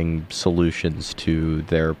finding solutions to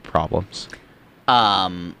their problems.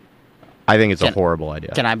 I think it's a horrible idea.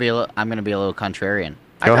 I'm going to be a little contrarian.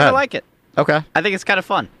 I kind of like it. Okay. I think it's kind of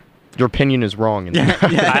fun. Your opinion is wrong. I'm going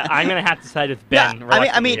to have to side with Ben.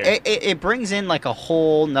 Yeah, I mean, it brings in like a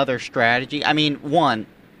whole nother strategy. I mean, one,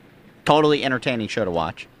 totally entertaining show to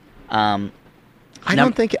watch. I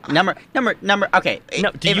don't think number. Okay.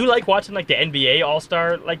 No, do you like watching like the NBA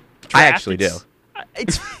All-Star like draft? I actually do.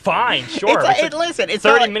 It's fine, sure. Listen, it's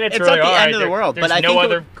 30 not, minutes. It's Really, not the all end of the right, world. There's But I no think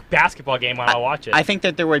other basketball game when I'll watch it. I think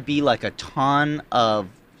that there would be like a ton of.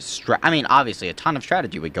 Obviously, a ton of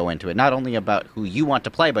strategy would go into it. Not only about who you want to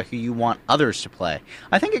play, but who you want others to play.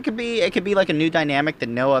 I think it could be like a new dynamic that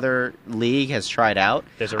no other league has tried out.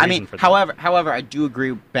 There's a reason for that. However, I do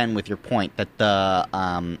agree, Ben, with your point that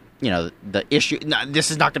the the issue. No, this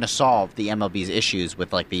is not going to solve the MLB's issues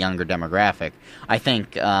with like the younger demographic. I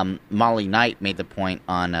think Molly Knight made the point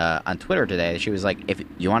on Twitter today. She was like, if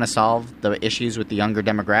you want to solve the issues with the younger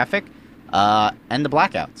demographic, end the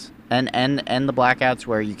blackouts. And the blackouts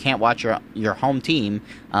where you can't watch your home team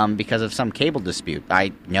because of some cable dispute.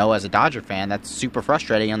 I know as a Dodger fan that's super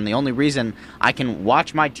frustrating, and the only reason I can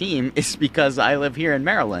watch my team is because I live here in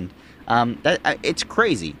Maryland. It's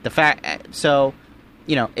crazy. So,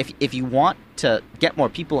 if you want to get more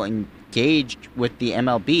people engaged with the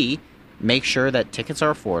MLB, make sure that tickets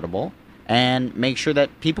are affordable and make sure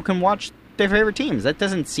that people can watch their favorite teams. That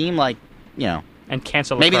doesn't seem like, and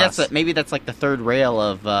cancel maybe lacrosse. maybe that's like the third rail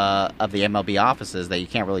of the MLB offices that you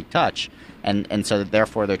can't really touch, and so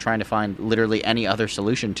therefore they're trying to find literally any other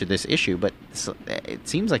solution to this issue, but it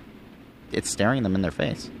seems like it's staring them in their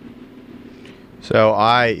face. So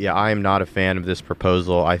I am not a fan of this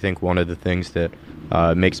proposal. I think one of the things that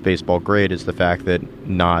makes baseball great is the fact that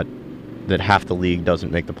half the league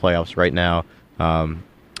doesn't make the playoffs right now.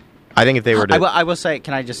 I think if they were to... I will say,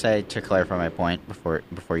 can I just say, to clarify my point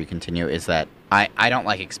before you continue, is that I don't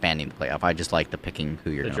like expanding the playoff. I just like the picking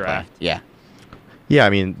who you're going to play. Yeah. Yeah, I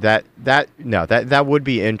mean, that would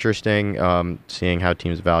be interesting, seeing how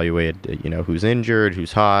teams evaluate, who's injured,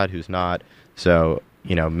 who's hot, who's not. So,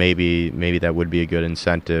 maybe that would be a good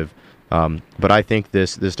incentive. But I think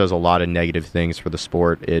this does a lot of negative things for the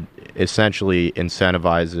sport. It essentially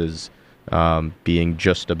incentivizes being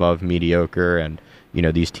just above mediocre, and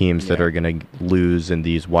these teams that are going to lose in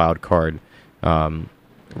these wild card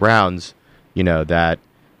rounds, that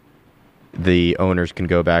the owners can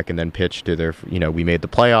go back and then pitch to their, we made the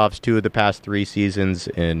playoffs 2 of the past 3 seasons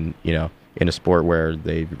in a sport where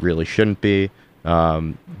they really shouldn't be.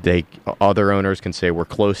 Other owners can say we're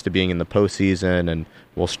close to being in the postseason, and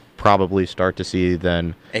we'll probably start to see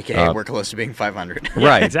then. AKA we're close to being 500.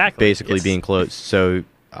 Right, exactly. Basically being close. So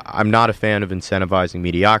I'm not a fan of incentivizing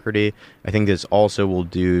mediocrity. I think this also will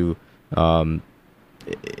do.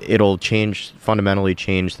 It'll fundamentally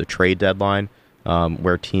change the trade deadline,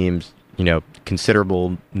 where teams,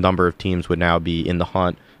 considerable number of teams would now be in the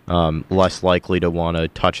hunt, less likely to want to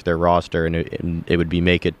touch their roster, and it would be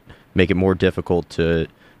make it more difficult to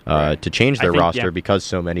change their roster because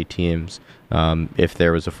so many teams, if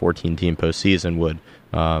there was a 14-team postseason, would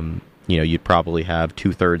you'd probably have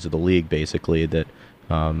 2/3 of the league basically that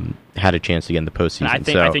had a chance to get in the postseason.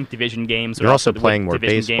 And I think division games. You're also playing more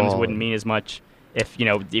division baseball. Games wouldn't mean as much if you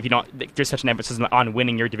don't. There's such an emphasis on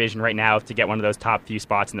winning your division right now to get one of those top few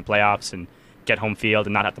spots in the playoffs and get home field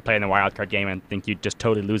and not have to play in the wild card game. And I think you'd just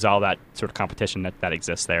totally lose all that sort of competition that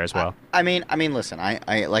exists there as well. I mean, listen.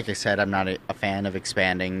 I like I said, I'm not a fan of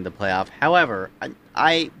expanding the playoff. However,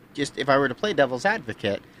 I just, if I were to play devil's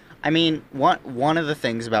advocate, I mean, one of the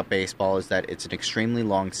things about baseball is that it's an extremely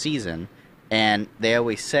long season. And they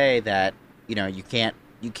always say that you can't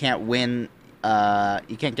win,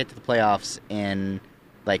 you can't get to the playoffs in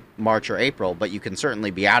like March or April, but you can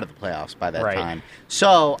certainly be out of the playoffs by that time.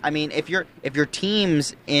 So I mean, if your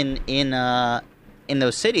teams in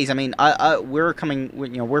those cities, I mean,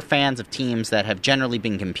 we're fans of teams that have generally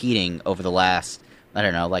been competing over the last, I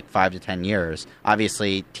don't know, like 5 to 10 years.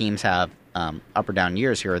 Obviously, teams have up or down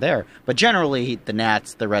years here or there, but generally the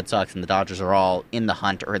Nats, the Red Sox, and the Dodgers are all in the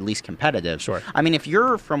hunt or at least competitive. Sure. I mean, if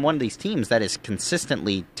you're from one of these teams that is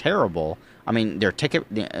consistently terrible, I mean,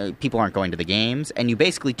 people aren't going to the games, and you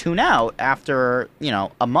basically tune out after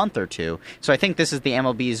a month or two. So I think this is the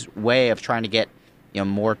MLB's way of trying to get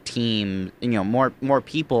more teams, more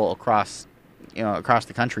people across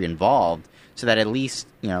the country involved, so that at least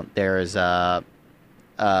there is a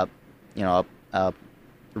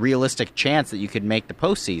realistic chance that you could make the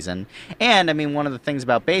postseason. And I mean, one of the things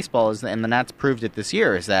about baseball is, and the Nats proved it this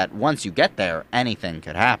year, is that once you get there, anything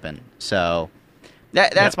could happen. So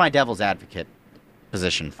that's my devil's advocate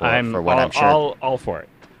position for what I'm sure. All for it.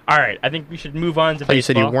 All right, I think we should move on to baseball. You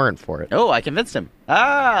said you weren't for it. Oh, I convinced him.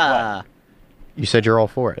 What? You said you're all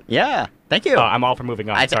for it. Yeah, thank you. Oh, I'm all for moving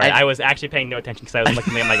on. I was actually paying no attention because I was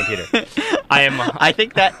looking at my computer. I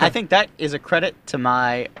think that is a credit to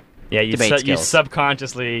my. Yeah, you debate skills.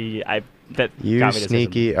 subconsciously, that You got me to say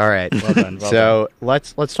sneaky. All right. Well done. Well So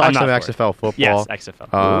let's talk I'm some not for it. XFL football. Yes,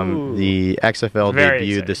 XFL. Ooh. The XFL Very debuted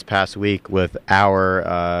exciting. this past week with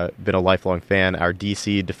our been a lifelong fan, our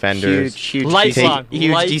DC Defenders. Huge Lifelong.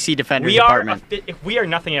 huge Life- DC Defenders we are department. if we are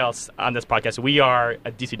nothing else on this podcast, we are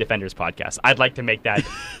a DC Defenders podcast. I'd like to make that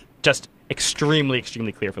just extremely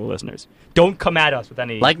clear for the listeners. Don't come at us with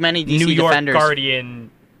any Like many DC New York Defenders,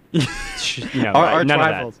 Guardian. our arch none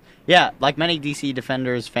rivals. Yeah, like many DC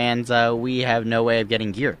Defenders fans, we have no way of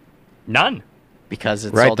getting gear of that. None. because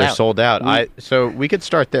it's Right, sold they're out. sold out. We- So we could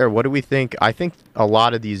start there. What do we think? I think a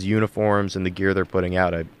lot of these uniforms and the gear they're putting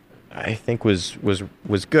out, I think was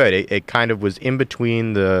good. It kind of was in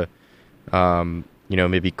between the,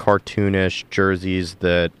 maybe cartoonish jerseys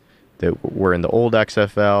that were in the old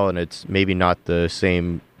XFL, and it's maybe not the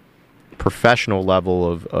same professional level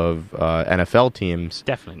of NFL teams.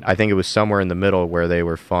 Definitely not. I think it was somewhere in the middle where they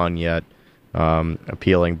were fun yet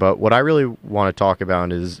appealing. But what I really want to talk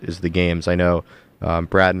about is the games. I know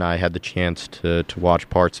Brad and I had the chance to watch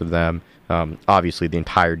parts of them. Obviously, the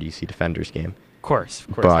entire DC Defenders game. Of course.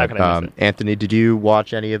 How could I miss it? Anthony, did you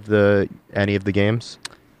watch any of the games?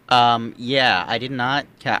 Yeah, I did not.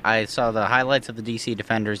 I saw the highlights of the DC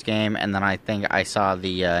Defenders game, and then I think I saw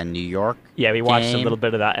the New York. Yeah, we watched a game. little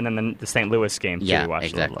bit of that, and then the St. Louis game too. Yeah, we watched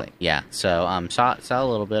exactly. A little. Yeah, so saw a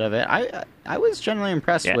little bit of it. I was generally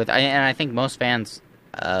impressed Yeah. with, and I think most fans,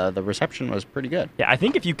 the reception was pretty good. Yeah, I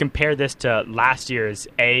think if you compare this to last year's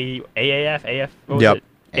AAF, what was Yep. it?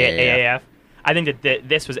 AAF. I think that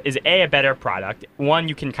this is a better product. One,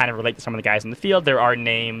 you can kind of relate to some of the guys in the field. There are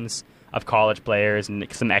names of college players and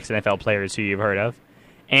some ex-NFL players who you've heard of.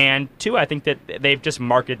 And two, I think that they've just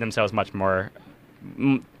marketed themselves much more.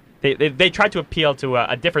 They tried to appeal to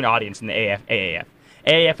a different audience than the AAF.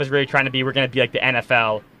 AAF was really trying to be, we're going to be like the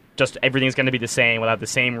NFL, just everything's going to be the same, we'll have the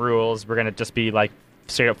same rules, we're going to just be like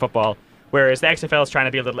straight-up football. Whereas the XFL is trying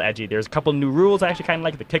to be a little edgy. There's a couple new rules I actually kind of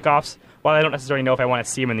like. The kickoffs, while I don't necessarily know if I want to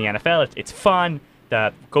see them in the NFL, it's fun.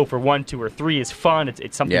 The go for 1, 2, or 3 is fun.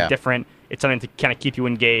 It's something different. It's something to kind of keep you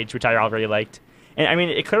engaged, which I already liked. And I mean,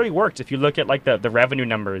 it clearly worked. If you look at like the revenue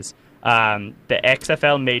numbers, the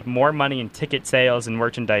XFL made more money in ticket sales and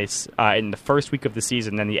merchandise in the first week of the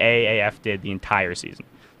season than the AAF did the entire season.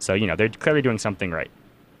 So they're clearly doing something right.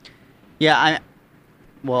 Yeah,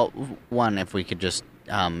 one, if we could just,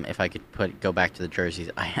 if I could go back to the jerseys,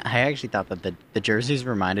 I actually thought that the jerseys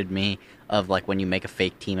reminded me of like when you make a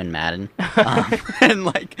fake team in Madden, and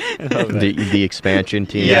like the expansion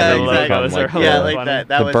team. Yeah, that you exactly. become, Those are like, hilarious. yeah, like funny. that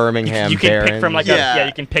the was Birmingham You can Barons. pick from like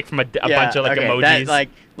you can pick from a bunch of like okay, emojis.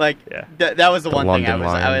 That that was the one thing London I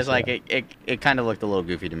Lions, was like it kind of looked a little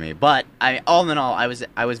goofy to me, but all in all I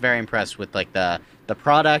was very impressed with like the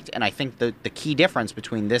product, and I think the key difference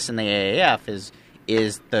between this and the AAF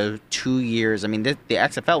is the 2 years. I mean, the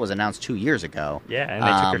XFL was announced 2 years ago. Yeah, and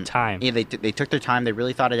they took their time. Yeah, they took their time. They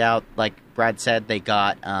really thought it out. Like Brad said, they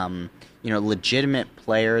got legitimate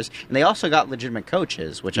players, and they also got legitimate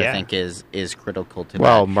coaches, which I think is critical to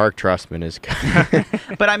Well, that. Mark Trustman is.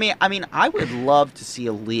 But I mean, I would love to see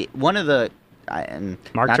a league. One of the and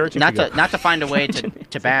Mark not, Church, not to find a way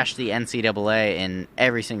to bash the NCAA in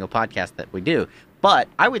every single podcast that we do, but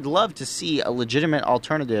I would love to see a legitimate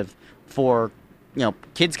alternative for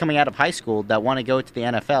kids coming out of high school that want to go to the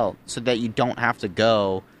NFL, so that you don't have to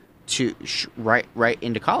go to right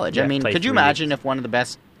into college. Yeah, I mean, play could you 3 imagine years. if one of the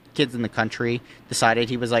best kids in the country decided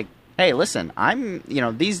he was like, hey, listen, I'm,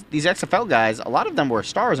 these XFL guys, a lot of them were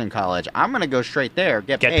stars in college. I'm going to go straight there,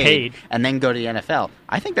 get paid, and then go to the NFL.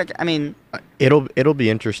 I think that, I mean... It'll be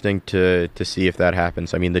interesting to see if that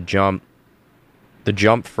happens. I mean, the jump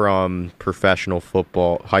from professional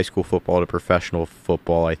football, high school football to professional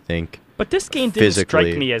football, I think... But this game didn't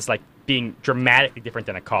strike me as like being dramatically different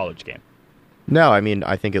than a college game. No, I mean,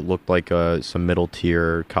 I think it looked like some middle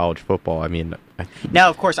tier college football. I mean, now,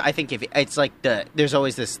 of course, I think if it's like there's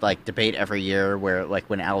always this like debate every year where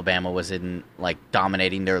like when Alabama was in like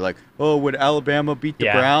dominating, they're like, oh, would Alabama beat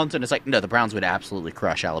the Browns? And it's like, no, the Browns would absolutely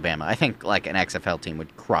crush Alabama. I think like an XFL team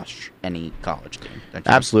would crush any college team.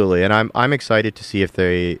 Absolutely, and I'm excited to see if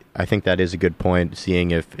they. I think that is a good point.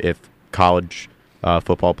 Seeing if college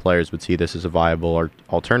football players would see this as a viable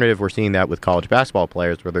alternative. We're seeing that with college basketball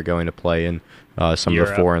players where they're going to play in some of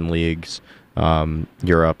the foreign leagues,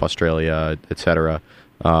 Europe, Australia, etc.,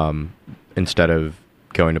 instead of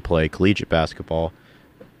going to play collegiate basketball.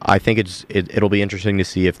 I think it'll be interesting to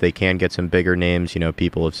see if they can get some bigger names.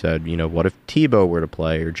 People have said, what if Tebow were to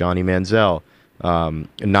play or Johnny Manziel? I'm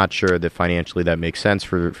not sure that financially that makes sense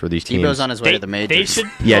for these teams. Tebow's on his way to the majors. They should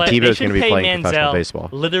Tebow's going to be playing Manziel professional baseball.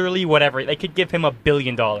 literally whatever. They could give him $1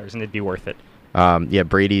 billion and it'd be worth it.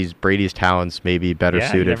 Brady's talents may be better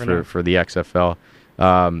Yeah, suited you never know. for the XFL.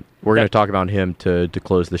 We're going to talk about him to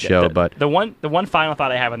close the show, but the one final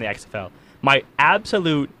thought I have on the XFL, my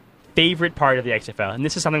absolute favorite part of the XFL, and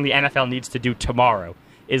this is something the NFL needs to do tomorrow,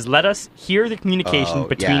 is let us hear the communication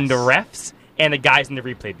between the refs and the guys in the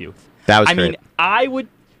replay booth. that was I great. mean,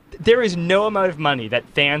 there is no amount of money that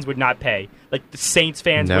fans would not pay. Like the Saints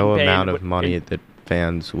fans No wouldn't pay. amount of money that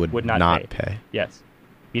fans would not pay. Yes.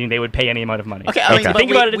 Meaning they would pay any amount of money. Okay, I mean, Okay. but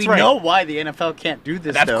Think about it, it's we right. know why the NFL can't do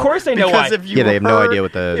this. Of though, course they know because why. If you They have no heard- idea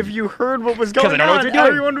what the. If you heard what was 'Cause going they don't know what on, they're doing.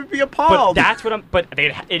 everyone would be But appalled. that's what I'm. But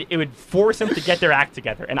it would force them to get their act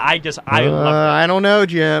together, and I love I don't know,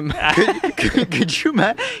 Jim.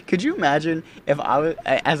 Could you imagine if I was,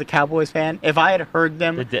 as a Cowboys fan, if I had heard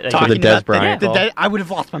them The talking the Des about Bryant call. I would have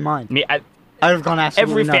lost my mind. it. I would have gone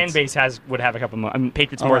absolutely Every fan nuts. base would have a couple more. I mean,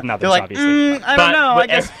 Patriots Oh, more than others, they're like, obviously. I But- don't know. I but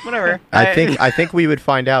guess whatever. I think we would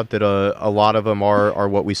find out that a lot of them are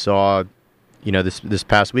what we saw, this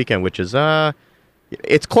past weekend, which is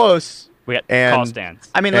it's close. we got and- call stands.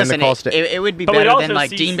 I mean, and the listen, call sta- it would be But we'd better also than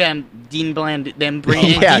like see- Dean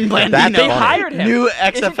Blandino. Yeah, Dean that's Blandino, They hired him. new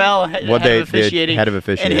XFL head What of officiating, head of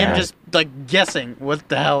officiating, and him yeah. just like guessing what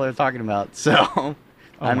the hell they're talking about. So,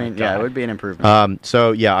 I my mean, yeah, God. it would be an improvement.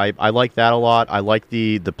 So yeah, I like that a lot. I like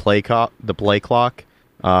the play clock,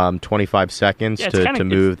 25 seconds Yeah, it's to kinda-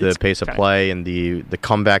 move it's the pace of kinda- play and the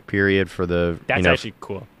comeback period for the That's actually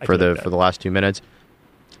cool. I for do like the that. last 2 minutes.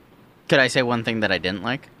 Could I say one thing that I didn't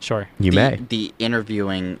like? Sure. You may. The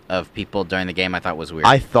interviewing of people during the game I thought was weird.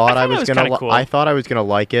 I thought I I thought it was was gonna kinda cool. I thought I was gonna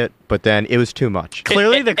like it, but then it was too much.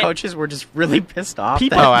 Clearly, the coaches were just really pissed off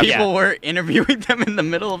People- that Oh, people were interviewing them in the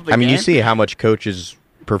middle of the I game. mean, you see how much coaches,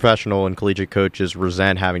 professional and collegiate coaches,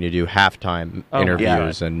 resent having to do halftime Oh, my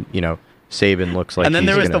interviews, God. and Saban looks like. And then he's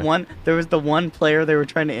there was gonna, the one player they were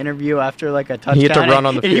trying to interview after like a touchdown. He had to run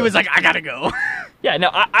on the and he field. was like, "I gotta go." Yeah,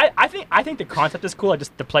 no, I think the concept is cool. I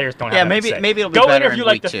just the players don't have. Yeah, that maybe- to say. maybe it'll be go better interview in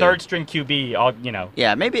like week the 2. third string QB.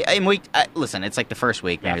 Yeah, maybe in week. Listen, it's like the first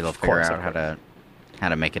week. Maybe Yeah, they'll of figure course out they how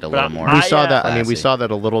to make it a But little more. we saw that. classy. We saw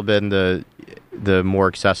that a little bit in the more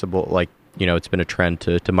accessible. Like it's been a trend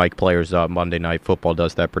to mic players up. Monday Night Football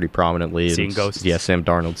does that pretty prominently. Seeing And ghosts. Yeah, Sam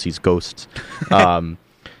Darnold sees ghosts.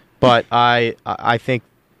 But I think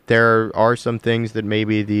there are some things that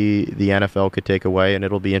maybe the NFL could take away, and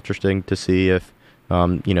it'll be interesting to see if the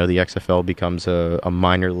XFL becomes a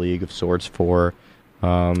minor league of sorts for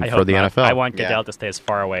I the hope not. NFL. I want Yeah. Goodell to stay as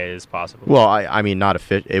far away as possible. Well, I mean, not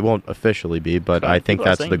it won't officially be, but I think people are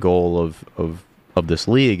that's the saying- goal of this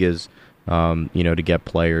league is, to get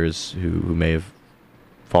players who may have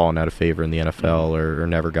fallen out of favor in the NFL or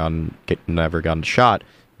never gotten a shot,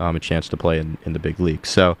 a chance to play in the big leagues.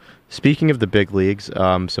 So, speaking of the big leagues,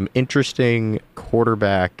 some interesting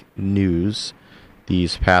quarterback news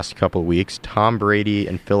these past couple of weeks. Tom Brady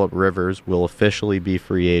and Phillip Rivers will officially be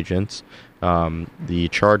free agents. The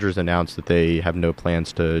Chargers announced that they have no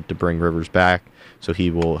plans to bring Rivers back, so he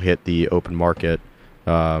will hit the open market,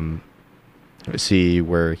 see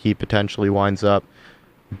where he potentially winds up.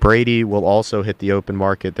 Brady will also hit the open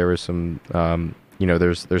market. There was some,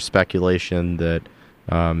 there's speculation that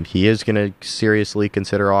he is going to seriously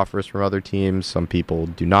consider offers from other teams. Some people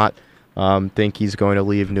do not think he's going to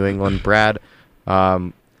leave New England. Brad,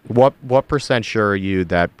 what percent sure are you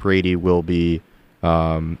that Brady will be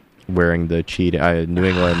wearing the New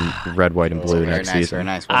England red, white, and blue Very next nice, season? very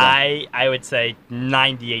nice. Well done. I would say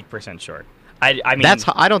 98% sure. I mean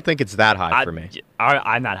I don't think it's that high for me.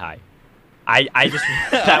 I'm not high. I just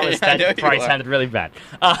I know that you probably are. sounded really bad.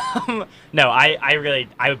 No, I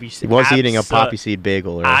would be. He was eating a poppy seed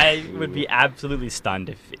bagel. I would be absolutely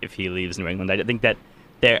stunned if he leaves New England. I think that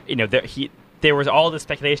there was all this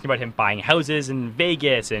speculation about him buying houses in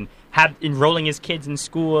Vegas and enrolling his kids in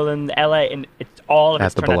school in LA, and it's all of At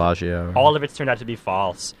it's the turned Bellagio. out, all of it's turned out to be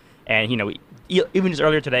false. And even just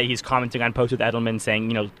earlier today, he's commenting on posts with Edelman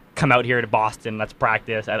saying, come out here to Boston, let's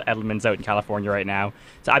practice. Edelman's out in California right now,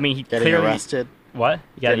 so I mean, he Getting clearly arrested. What?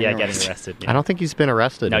 Getting Getting arrested. arrested. I don't think he's been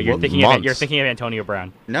arrested. No, in you're thinking months. of Antonio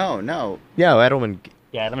Brown. No. Yeah, Edelman.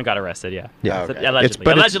 Yeah, Edelman got arrested. Yeah. Yeah. Okay. Allegedly.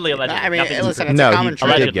 but allegedly. I mean, Nothing's listen, proven. it's No, a he common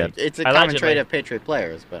did trait. get- It's a common Allegedly. trait of Patriot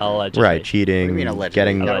players. But Allegedly. Right, What cheating, do you mean allegedly?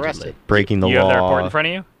 getting He got Allegedly. arrested. breaking the You have law. the report in front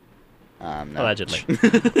of you? No. Allegedly.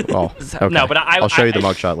 Oh, okay. No, but I'll show you the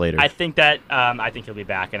mugshot later. I think that I think he'll be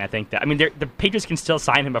back, and I think that the Patriots can still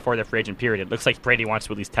sign him before the free agent period. It looks like Brady wants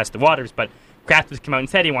to at least test the waters, but Kraft has come out and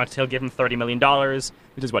said he'll give him $30 million,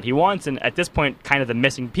 which is what he wants. And at this point, kind of the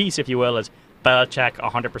missing piece, if you will, is Belichick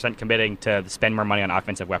 100% committing to spend more money on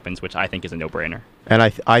offensive weapons, which I think is a no-brainer. And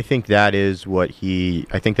I think that is what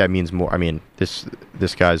I think that means more. I mean, this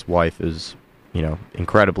guy's wife is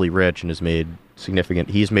incredibly rich and has made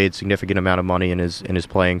significant amount of money in his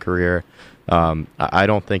playing career. I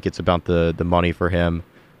don't think it's about the money for him.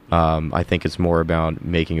 I think it's more about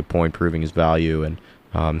making a point, proving his value,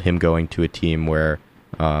 and him going to a team where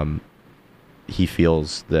he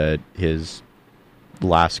feels that his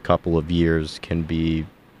last couple of years can be,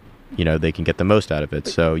 they can get the most out of it.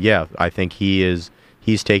 So yeah, I think he's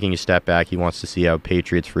taking a step back. He wants to see how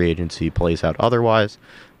Patriots free agency plays out otherwise.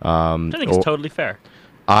 I think it's totally fair.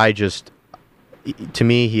 To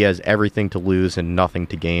me, he has everything to lose and nothing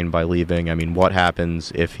to gain by leaving. I mean, what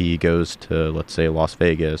happens if he goes to, let's say, Las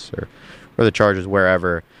Vegas or the Chargers,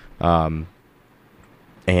 wherever, and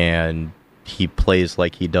he plays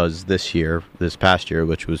like he does this past year,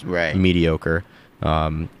 which was mediocre,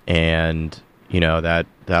 and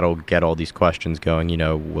that'll get all these questions going.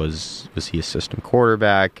 Was he a system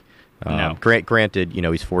quarterback? No. Granted,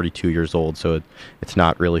 he's 42 years old, so it's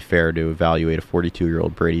not really fair to evaluate a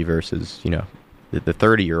 42-year-old Brady versus, the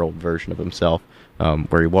 30-year-old version of himself,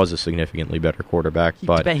 where he was a significantly better quarterback.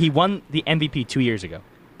 But he won the MVP 2 years ago.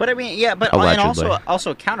 But I mean, yeah, but allegedly. and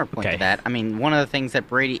also a counterpoint to that. I mean, one of the things that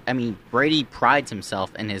Brady prides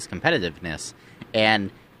himself in his competitiveness, and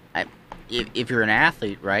if you're an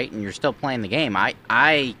athlete, right, and you're still playing the game,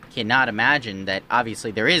 I cannot imagine that. Obviously,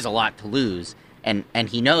 there is a lot to lose. And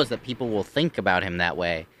he knows that people will think about him that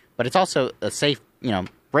way. But it's also a safe,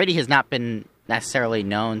 Brady has not been necessarily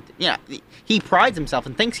known. He prides himself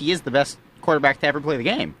and thinks he is the best quarterback to ever play the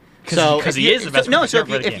game. Because he is the best quarterback to ever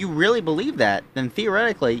play the game. If you really believe that, then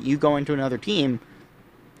theoretically, you go into another team,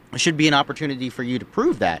 should be an opportunity for you to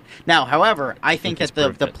prove that. Now, however, I think that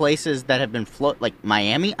the places that have been like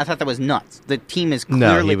Miami, I thought that was nuts. The team is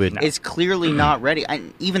clearly not ready.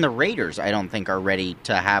 Even the Raiders, I don't think, are ready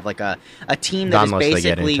to have like a team that is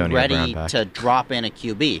basically ready to drop in a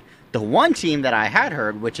QB. The one team that I had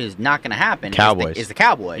heard, which is not going to happen, is the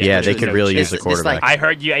Cowboys. Yeah, they could really use a quarterback. I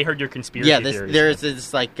heard your conspiracy theories. There's this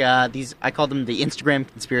these, I call them the Instagram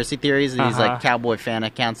conspiracy theories. These like cowboy fan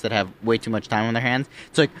accounts that have way too much time on their hands.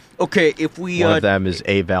 It's like, okay, if we one of them is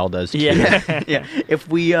A. Valdez. Yeah, yeah. If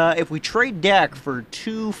we trade Dak for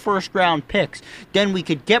 2 first-round picks, then we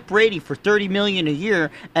could get Brady for $30 million a year,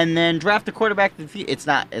 and then draft the quarterback. It's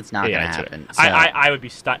not going to happen. So. I would be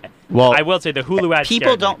stunned. Well, I will say the Hulu ad.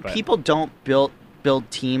 People don't build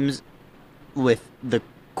teams with the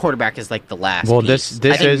quarterback as like the last piece.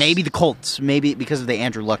 This I think maybe the Colts, maybe because of the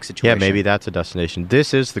Andrew Luck situation. Yeah, maybe that's a destination.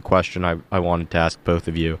 This is the question I wanted to ask both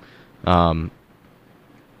of you.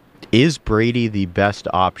 Is Brady the best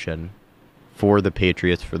option for the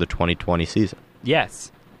Patriots for the 2020 season?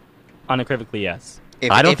 Yes. Unequivocally, yes.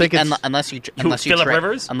 Unless you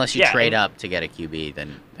trade up to get a QB,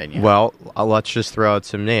 then yeah. Well, let's just throw out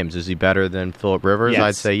some names. Is he better than Phillip Rivers? Yes.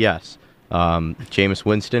 I'd say yes. Jameis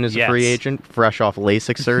Winston is a free agent, fresh off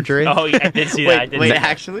LASIK surgery. Oh, yeah, I did see that. Wait,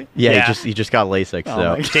 actually? Yeah, he just got LASIK.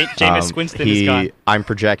 Jameis Winston is gone. I'm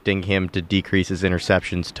projecting him to decrease his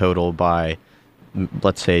interceptions total by,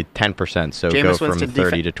 let's say, 10%. So Jameis go from Winston,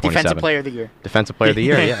 30 to 27. Defensive Player of the Year. Defensive Player of the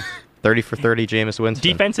Year, yeah. 30 for 30, Jameis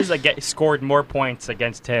Winston. Defenses scored more points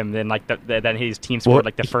against him than than his team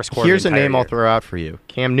scored the first quarter. Here's of a name year. I'll throw out for you: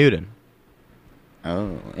 Cam Newton.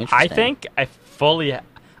 Oh, interesting. I think I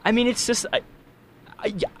mean, it's just.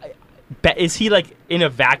 Is he in a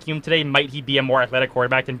vacuum today? Might he be a more athletic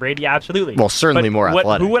quarterback than Brady? Absolutely. Well, certainly more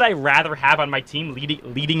athletic. Who would I rather have on my team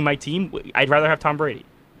leading my team? I'd rather have Tom Brady.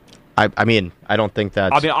 I mean, I don't think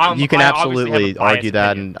that's... you can absolutely argue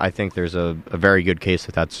that, and I think there's a very good case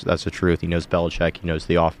that's the truth. He knows Belichick. He knows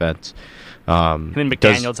the offense. Him and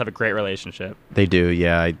McDaniels have a great relationship. They do,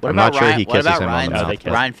 yeah. I'm not sure he kisses him on the mouth.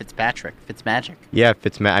 Ryan Fitzmagic. Yeah,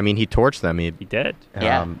 I mean, he torched them. He did.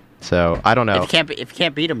 Yeah. So, I don't know. If you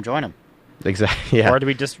can't beat him, join him. Exactly, yeah. Or do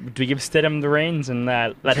we give Stidham the reins and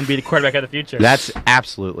let him be the quarterback of the future? That's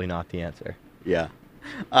absolutely not the answer. Yeah.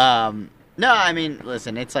 No, I mean,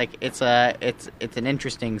 listen, it's an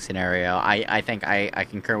interesting scenario. I think I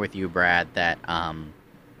concur with you, Brad, that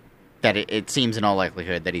it seems in all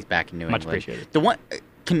likelihood that he's back in New England. Much appreciated.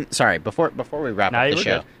 Before we wrap up the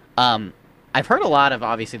show, I've heard a lot of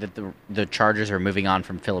obviously that the Chargers are moving on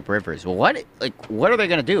from Phillip Rivers. Well, what are they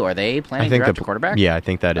going to do? Are they planning to draft a quarterback? Yeah, I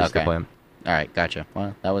think that is the plan. All right, gotcha.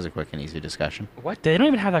 Well, that was a quick and easy discussion. What? They don't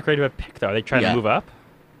even have that great of a pick, though. Are they trying to move up?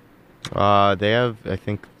 They have. I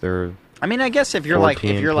think they're. I mean, I guess if you're a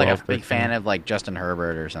 12, big fan of Justin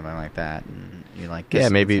Herbert or something like that, and you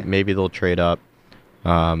maybe they'll trade up.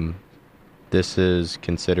 This is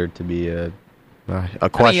considered to be a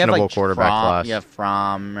questionable quarterback class. You have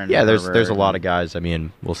Fromm. And there's a lot of guys. I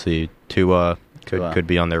mean, we'll see. Tua could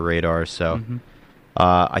be on their radar. So,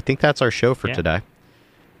 I think that's our show for today.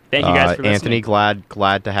 Thank you guys for Anthony, listening.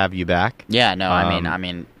 glad to have you back. Yeah, no, I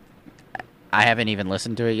mean, I haven't even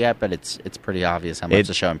listened to it yet, but it's pretty obvious how much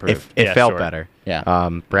the show improved. It felt better. Yeah.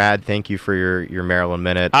 Brad, thank you for your Maryland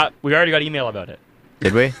Minute. We already got email about it.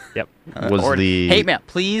 Did we? Yep. Or hate mail.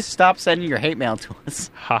 Please stop sending your hate mail to us.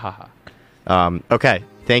 Ha ha ha. Okay.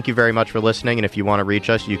 Thank you very much for listening. And if you want to reach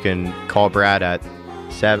us, you can call Brad at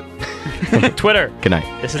 7. Twitter. Good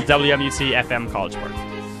night. This is WMUC FM College Park.